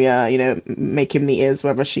ball carrier, making meters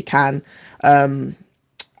wherever she can. And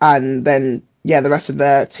then, the rest of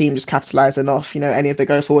the team just capitalizing off, any of the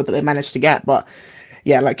go forward that they managed to get. But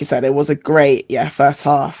yeah, like you said, it was a great, first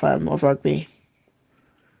half of rugby.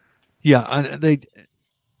 Yeah, and they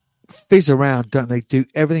fizz around, don't they? Do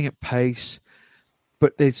everything at pace,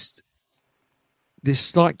 but there's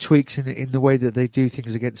slight tweaks in the way that they do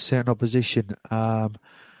things against certain opposition.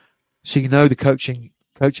 So the coaching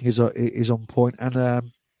is on point,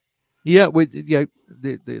 and with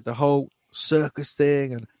the whole circus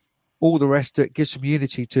thing and all the rest of it gives some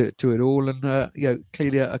unity to it all. And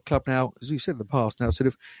clearly a club now, as we've said in the past, now sort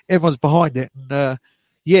of everyone's behind it, and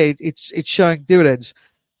it's showing dividends.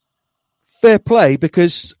 Fair play,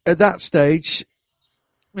 because at that stage,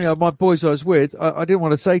 my boys I was with, I didn't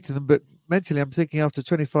want to say to them, but mentally I'm thinking after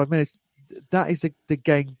 25 minutes, that is the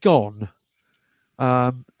game gone.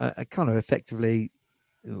 Kind of effectively,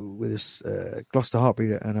 with this Gloucester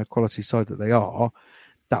Heartbeat and a quality side that they are,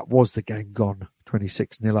 that was the game gone,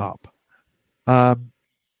 26-0 up.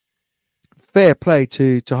 Fair play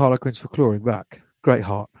to Harlequins for clawing back. Great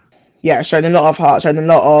heart. Yeah, showing a lot of heart, showing a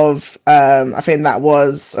lot of, I think that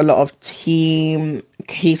was a lot of team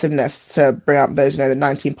cohesiveness to bring up those, the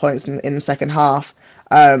 19 points in the second half.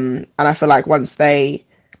 And I feel like once they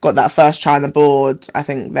got that first try on the board, I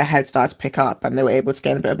think their head started to pick up and they were able to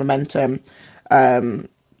gain a bit of momentum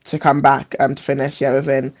to come back to finish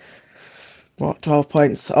within 12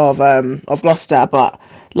 points of Gloucester. But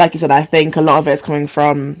like you said, I think a lot of it is coming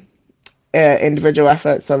from individual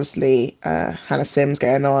efforts. Obviously, Hannah Sims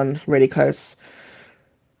getting on really close.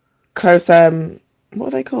 What are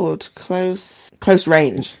they called? Close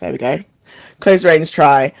range. There we go. Close range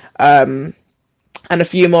try, and a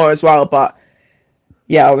few more as well. But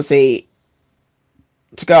yeah, obviously,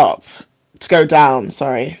 to go down.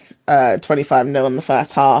 25-0 in the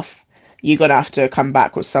first half. You're gonna have to come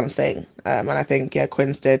back with something, and I think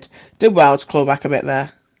Quins did well to claw back a bit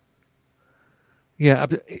there. Yeah.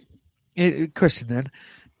 Question then: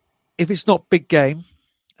 if it's not big game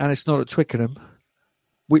and it's not at Twickenham,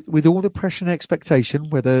 with all the pressure and expectation,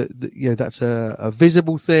 whether that's a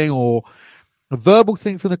visible thing or a verbal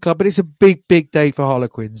thing from the club, but it's a big day for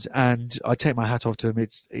Harlequins, and I take my hat off to them.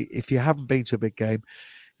 It's, if you haven't been to a big game,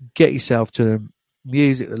 get yourself to them.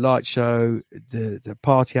 Music, the light show, the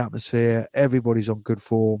party atmosphere, everybody's on good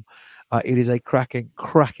form. It is a cracking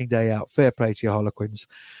day out. Fair play to your Harlequins.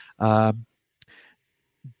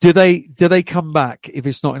 Do they come back if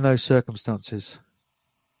it's not in those circumstances?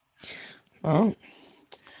 Well,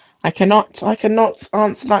 I cannot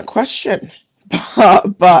answer that question. But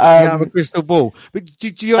you have a crystal ball. But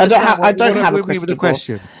do you understand? I don't have a crystal ball.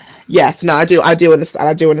 Question. Yes, no, I do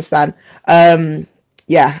understand.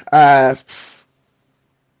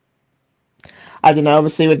 I don't know.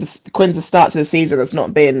 Obviously, with the Quins' start to the season, it's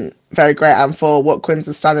not been very great, and for what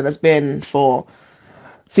Quins' standard has been for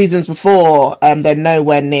seasons before, they're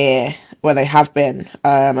nowhere near where they have been.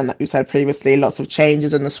 And like you said previously, lots of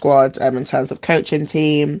changes in the squad in terms of coaching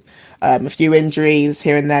team, a few injuries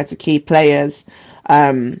here and there to key players.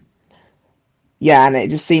 And it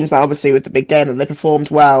just seems like obviously with the big game that they performed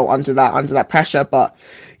well under that pressure. But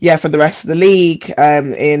yeah, for the rest of the league,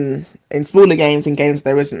 in smaller games, in games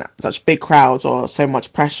there isn't such big crowds or so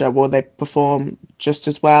much pressure, will they perform just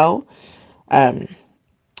as well? I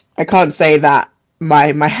can't say that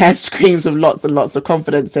my head screams with lots and lots of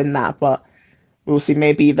confidence in that, but we'll see.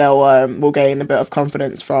 Maybe we'll gain a bit of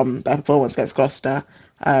confidence from their performance against Gloucester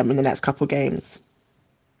in the next couple of games.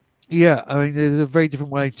 Yeah, I mean, there's a very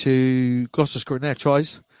different way to Gloucester scoring their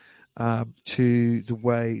tries to the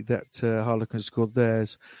way that Harlequins scored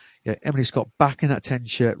theirs. Yeah, Emily Scott back in that 10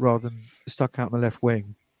 shirt rather than stuck out on the left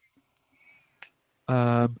wing.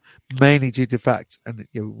 Mainly due to the fact, and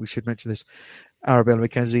we should mention this, Arabella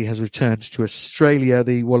McKenzie has returned to Australia,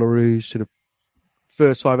 the Wallaroos sort of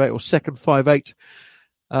first 5'8" or second 5'8",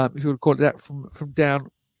 if you would call it that, from down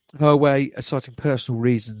her way, citing personal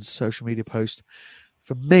reasons, social media post.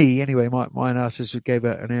 For me, anyway, my analysis gave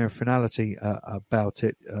an air of finality about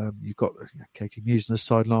it. You've got Katie Muse on the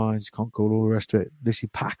sidelines, Concord, all the rest of it. Lucy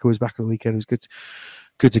Packer was back on the weekend. It was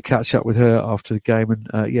good to catch up with her after the game, and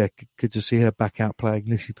good to see her back out playing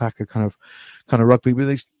Lucy Packer kind of rugby. But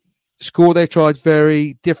they score their tries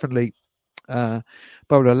very differently. Bola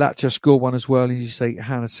Latcher scored one as well, and you say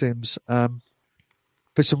Hannah Sims.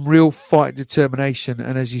 But some real fight and determination,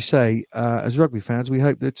 and as you say, as rugby fans, we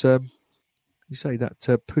hope that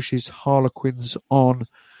that pushes Harlequins on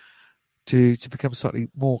to become slightly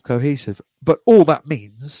more cohesive. But all that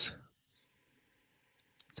means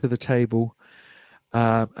to the table,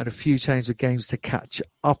 and a few changes of games to catch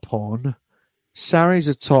up on. Sarries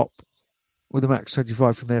are top with a max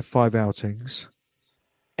 25 from their 5 outings.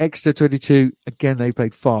 Exeter 22, again, they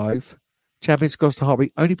played 5. Champions Gloucester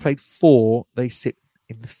Hartpury only played 4. They sit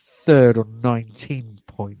in third on 19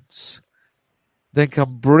 points. Then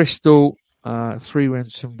come Bristol, 3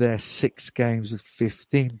 wins from their 6 games with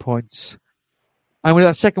 15 points. And with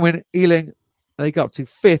that second win, Ealing, they got up to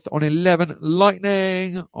 5th on 11.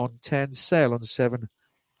 Lightning on 10. Sale on 7.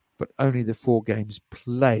 But only the 4 games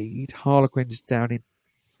played. Harlequins down in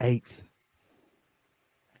 8th.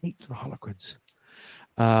 8th for Harlequins.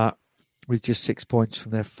 With just 6 points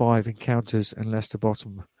from their 5 encounters, and Leicester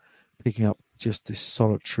bottom picking up just this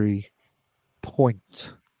solitary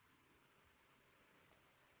point.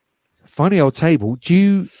 Funny old table.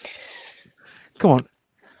 Come on.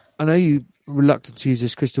 I know you're reluctant to use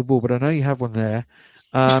this crystal ball, but I know you have one there.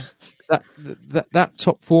 That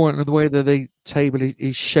top 4 and the way that the table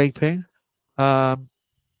is shaping, that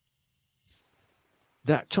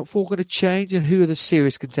top 4 going to change, and who are the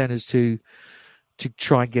serious contenders to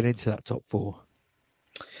try and get into that top 4?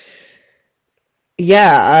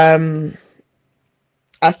 Yeah,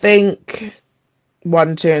 I think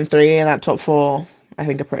 1, 2, and 3 in that top 4, I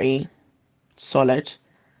think, are pretty solid.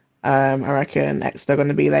 I reckon Exeter are going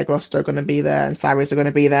to be there, Gloucester are going to be there, and Sarries are going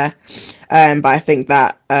to be there. But I think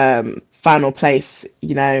that final place,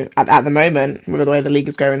 at the moment, with the way the league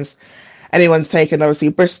is going, anyone's taken. Obviously,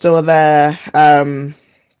 Bristol are there.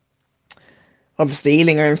 Obviously,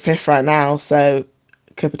 Ealing are in 5th right now, so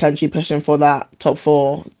could potentially push in for that top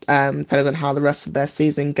 4, depending on how the rest of their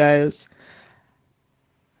season goes.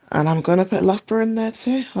 And I'm going to put Loughborough in there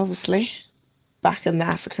too, obviously. Back in the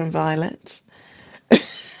African Violet.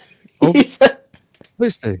 Obviously.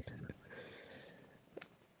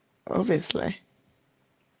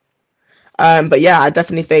 But yeah, I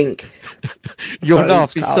definitely think your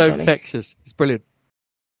laugh is so infectious. It's brilliant.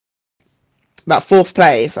 That 4th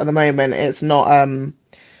place at the moment, it's not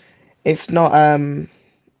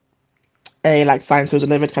a like signed still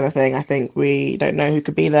delivered kind of thing. I think we don't know who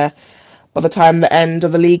could be there by the time the end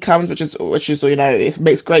of the league comes, which is it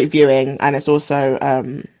makes great viewing, and it's also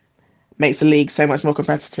makes the league so much more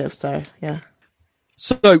competitive. So yeah.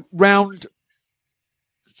 So round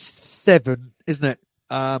 7, isn't it?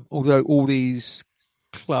 Although all these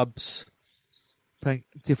clubs playing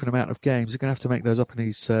a different amount of games, they're going to have to make those up in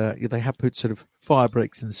these. They have put sort of fire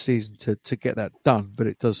breaks in the season to get that done, but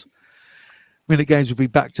it does mean the games will be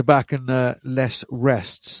back to back and less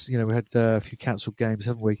rests. We had a few cancelled games,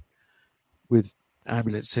 haven't we? With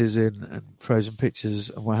ambulances in and frozen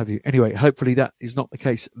pitches and what have you. Anyway, hopefully that is not the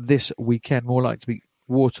case this weekend. More likely to be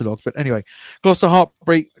waterlogged. But anyway, Gloucester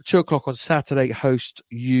Hartpury, 2:00 on Saturday, host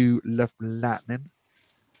Lightning.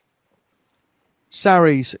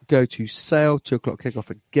 Sarries go to Sale, 2:00 kickoff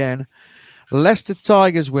again. Leicester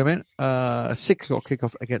Tigers women, 6:00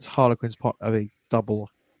 kickoff against Harlequins, part of a double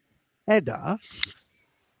header.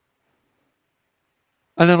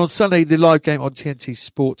 And then on Sunday, the live game on TNT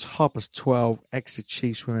Sports, 12:30, Exeter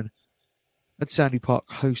Chiefs women at Sandy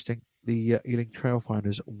Park hosting the Ealing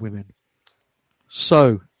Trailfinders women.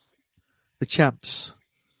 So, the champs,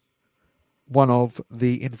 one of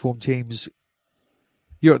the informed teams,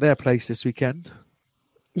 you're at their place this weekend.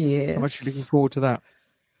 Yeah. How much are you looking forward to that?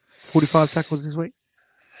 45 tackles this week?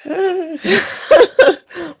 Wouldn't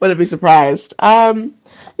be surprised. Yeah,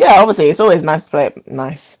 obviously, it's always nice to play.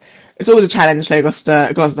 Nice. It's always a challenge to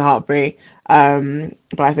Gloucester Hartpury.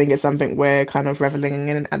 But I think it's something we're kind of reveling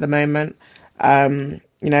in at the moment.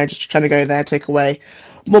 Just trying to go there, take away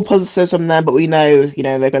more positives from them. But we know,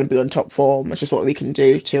 they're going to be on top form. It's just what we can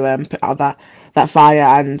do to put out that fire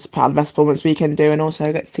and put out the best performance we can do, and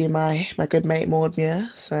also get to see my good mate Maud Muir.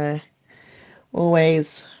 So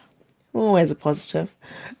always a positive.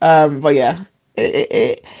 But yeah,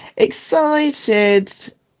 excited.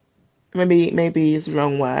 Maybe is the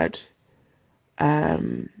wrong word.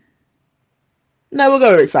 No, we'll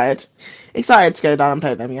go with excited. Excited to go down and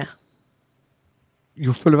play them, yeah.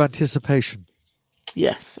 You're full of anticipation.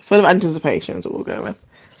 Yes, full of anticipation is what we'll go with.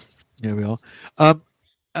 Here we are.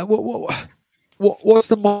 What's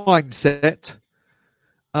the mindset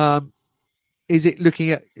Is it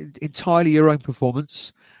looking at entirely your own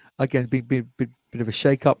performance? Again, been bit of a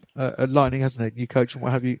shake-up at Lightning, hasn't it? New coach and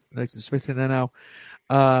what have you. Nathan Smith in there now.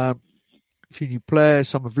 A few new players.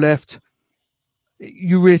 Some have left.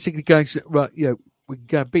 You realistically going to, right, we can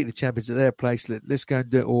go and beat the champions at their place. Let's go and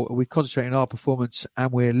do it. Or are we concentrating on our performance and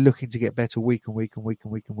we're looking to get better week and week and week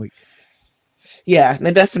and week and week? Yeah,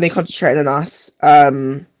 they're definitely concentrating on us.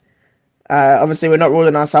 Obviously, we're not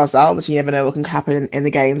ruling ourselves out. Obviously, you never know what can happen in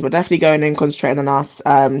the games. We're definitely going in, concentrating on us,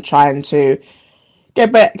 trying to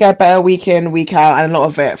get better week in, week out. And a lot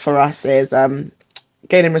of it for us is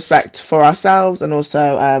gaining respect for ourselves and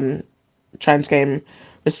also trying to gain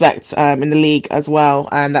respect in the league as well.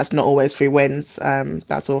 And that's not always through wins.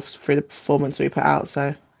 That's all through the performance we put out.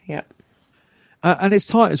 So, yeah. And it's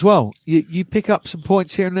tight as well. You pick up some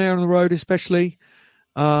points here and there on the road, especially.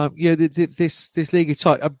 This league is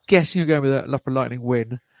tight. I'm guessing you're going with a Loughborough Lightning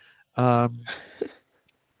win.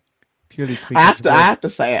 Purely. I have to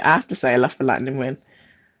say it. I have to say a Loughborough Lightning win.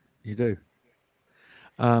 You do.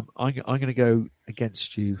 I'm going to go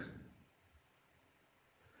against you.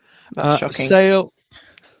 That's shocking. Sale.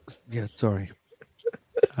 Yeah, sorry.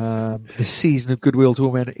 The season of goodwill to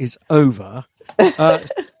all men is over.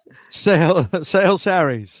 Sale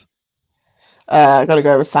Saris. I got to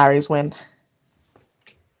go with Saris win.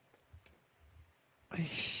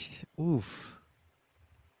 Oof.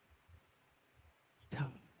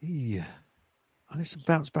 Yeah. There's some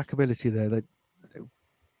bounce back ability there.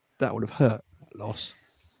 That would have hurt that loss.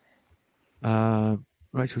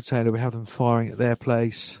 Rachel Taylor, we have them firing at their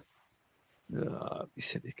place. You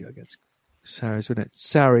said this go against Saris, wouldn't it?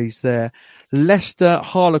 Saris there. Leicester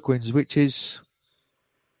Harlequins, which is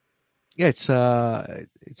it's a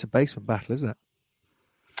basement battle, isn't it?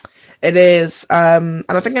 It is. And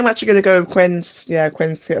I think I'm actually going to go with Quins. Yeah,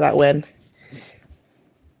 Quins to get that win.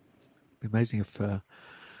 Amazing if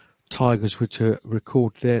Tigers were to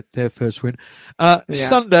record their first win.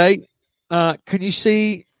 Sunday, can you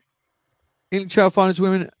see England Trail Finals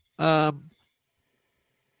women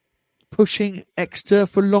pushing Exeter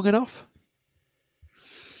for long enough?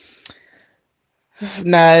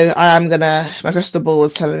 No, my crystal ball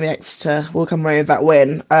was telling me Exeter will come away with that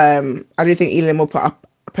win. I do think Elam will put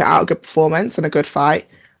out a good performance and a good fight,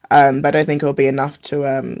 but I don't think it'll be enough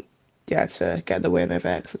to get the win over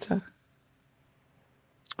Exeter.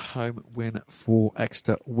 Home win for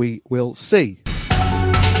Exeter. We will see.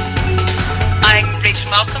 I'm Rachel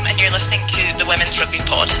Malcolm, and you're listening to the Women's Rugby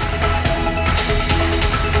Pod.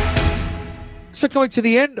 So coming to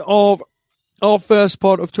the end of our first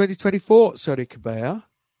pod of 2024, sorry, Kabea.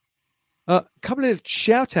 A couple of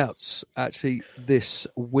shout-outs, actually, this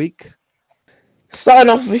week. Starting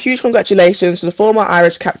off with a huge congratulations to the former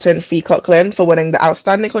Irish captain Fee Coughlin for winning the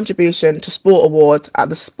Outstanding Contribution to Sport Award at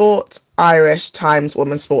the Sport Irish Times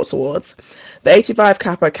Women's Sports Awards. The 85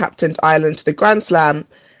 capper captained Ireland to the Grand Slam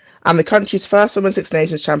and the country's first Women's Six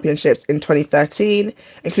Nations Championships in 2013,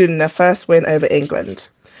 including their first win over England.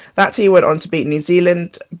 That team went on to beat New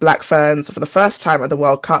Zealand Black Ferns for the first time at the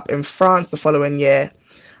World Cup in France the following year.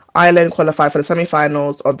 Ireland qualified for the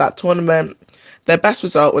semi-finals of that tournament. Their best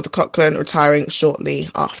result with Coughlin retiring shortly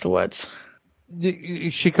afterwards.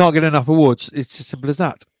 She can't get enough awards. It's as simple as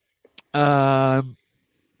that.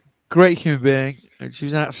 Great human being. She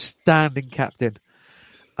was an outstanding captain.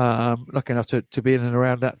 Lucky enough to be in and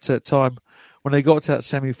around that time when they got to that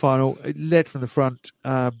semi-final. It led from the front.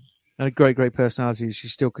 And a great personality. She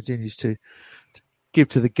still continues to give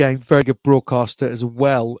to the game. Very good broadcaster as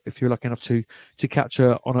well. If you're lucky enough to catch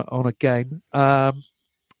her on a game.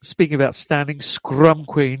 Speaking of outstanding scrum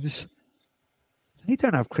queens, they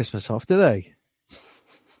don't have Christmas off, do they?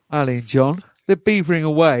 Ali and John, they're beavering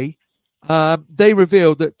away. They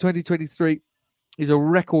revealed that 2023 is a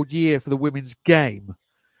record year for the women's game.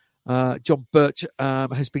 John Birch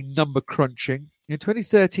has been number crunching. In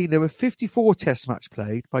 2013, there were 54 test match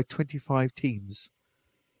played by 25 teams.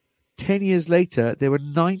 10 years later, there were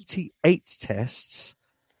 98 tests.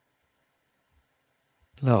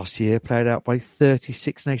 Last year, played out by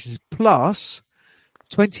 36 nations, plus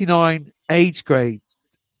 29 age grade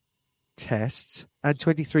tests and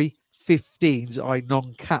 23 15s, i.e.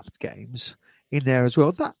 non-capped games in there as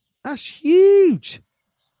well. That's huge.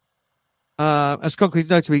 As concrete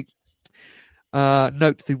notably,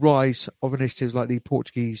 note the rise of initiatives like the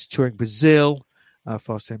Portuguese touring Brazil.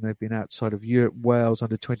 Fast time they've been outside of Europe, Wales,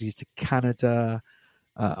 under 20s to Canada,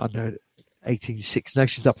 under 18 Six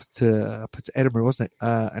Nations up to Edinburgh, wasn't it?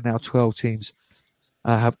 And now 12 teams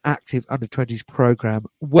have active under 20s program.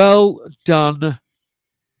 Well done.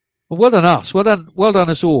 Well done us. Well done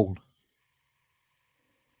us all.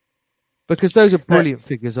 Because those are brilliant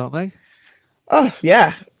figures, aren't they? Oh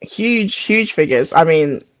yeah, huge figures. I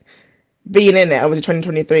mean, being in it, obviously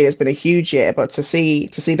 2023 has been a huge year, but to see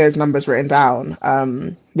those numbers written down,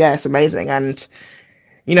 yeah, it's amazing. And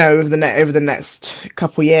over the next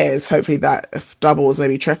couple years, hopefully that doubles,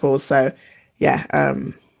 maybe triples. So yeah,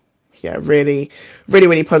 yeah, really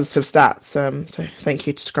positive stats. So thank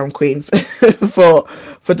you to Scrum Queens for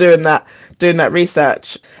doing that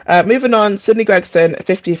research. Moving on, Sydney Gregson,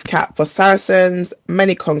 50th cap for Saracens.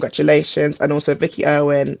 Many congratulations, and also Vicky A.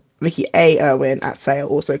 Irwin at Sale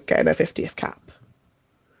also getting a 50th cap.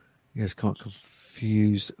 Yes, can't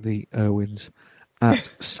confuse the Irwins at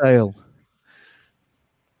Sale.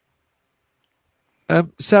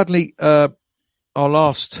 Sadly, our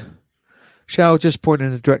last shall just point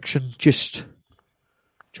in a direction, just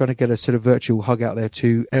trying to get a sort of virtual hug out there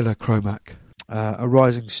to Ella Cromack, a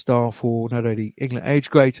rising star for not only England age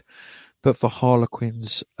grade, but for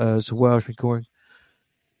Harlequins as well. Has been going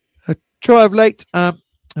a try of late. Her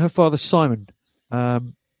father, Simon, a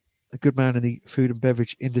good man in the food and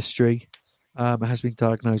beverage industry, has been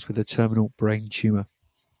diagnosed with a terminal brain tumour.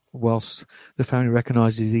 Whilst the family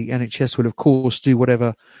recognises the NHS will, of course, do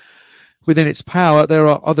whatever within its power, there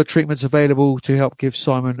are other treatments available to help give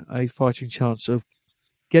Simon a fighting chance of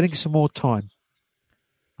getting some more time,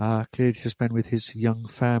 clearly to spend with his young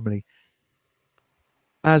family.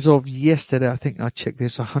 As of yesterday, I think I checked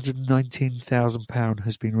this, £119,000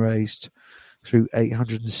 has been raised through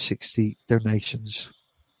 860 donations.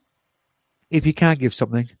 If you can give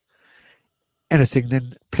something, anything,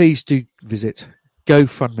 then please do visit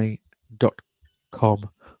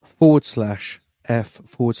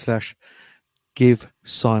gofundme.com/f/give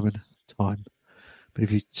Simon time. But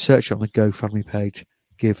if you search on the GoFundMe page,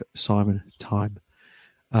 give Simon time.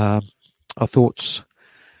 Our thoughts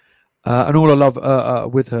and all our love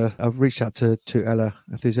with her. I've reached out to Ella.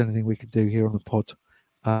 If there's anything we can do here on the pod,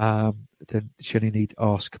 then she only need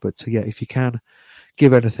ask. But yeah, if you can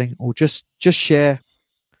give anything or just share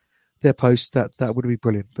their post, that would be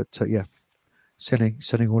brilliant. But yeah,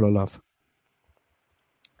 sending all our love.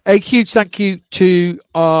 A huge thank you to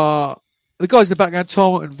the guys in the background,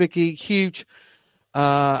 Tom and Vicky. Huge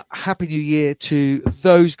happy new year to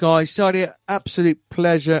those guys. Talia, absolute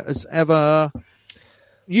pleasure as ever.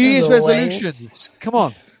 New Year's resolutions. Come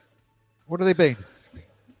on. What have they been?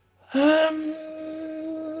 I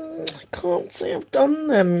can't say I've done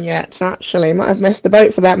them yet, actually. Might have missed the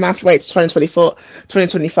boat for that. Might have to wait to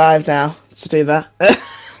 2025 now to do that.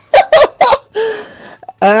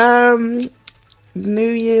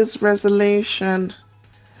 New Year's resolution.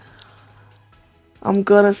 I'm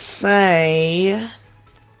gonna say,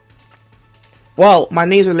 well, my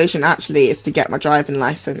New Year's resolution actually is to get my driving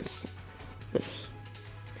license.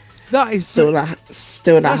 That is still not that's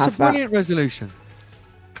have a brilliant resolution.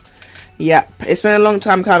 Yep, it's been a long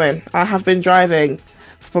time coming. I have been driving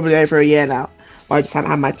for probably over a year now, but I just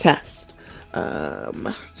haven't had my test. So have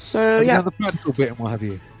yeah, you done the practical bit and what have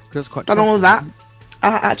you? Because that's quite done tough, all of that.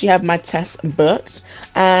 I actually have my test booked,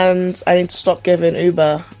 and I need to stop giving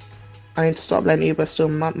Uber. I need to stop letting Uber steal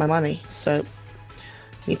my money. So I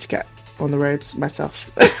need to get on the roads myself.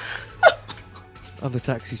 Other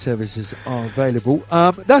taxi services are available.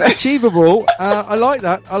 That's achievable. I like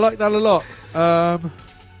that. I like that a lot.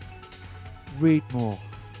 Read more.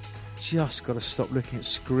 Just got to stop looking at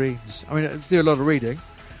screens. I mean, I do a lot of reading,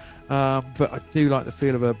 but I do like the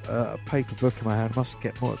feel of a paper book in my hand. Must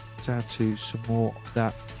get more down to some more of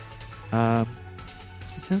that.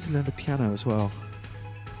 It's time to learn the piano as well.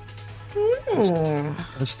 I'm going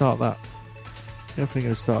to start that. Definitely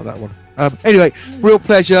going to start that one. Anyway, real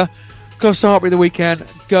pleasure. Cross the Heartbeat of the weekend.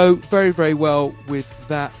 Go very, very well with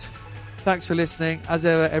that. Thanks for listening. As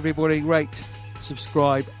ever, everybody, rate,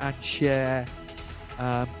 subscribe, and share.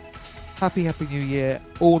 Happy New Year.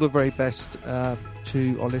 All the very best to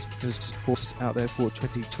our listeners, supporters out there for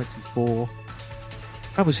 2024.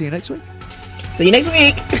 And we'll see you next week. See you next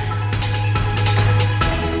week.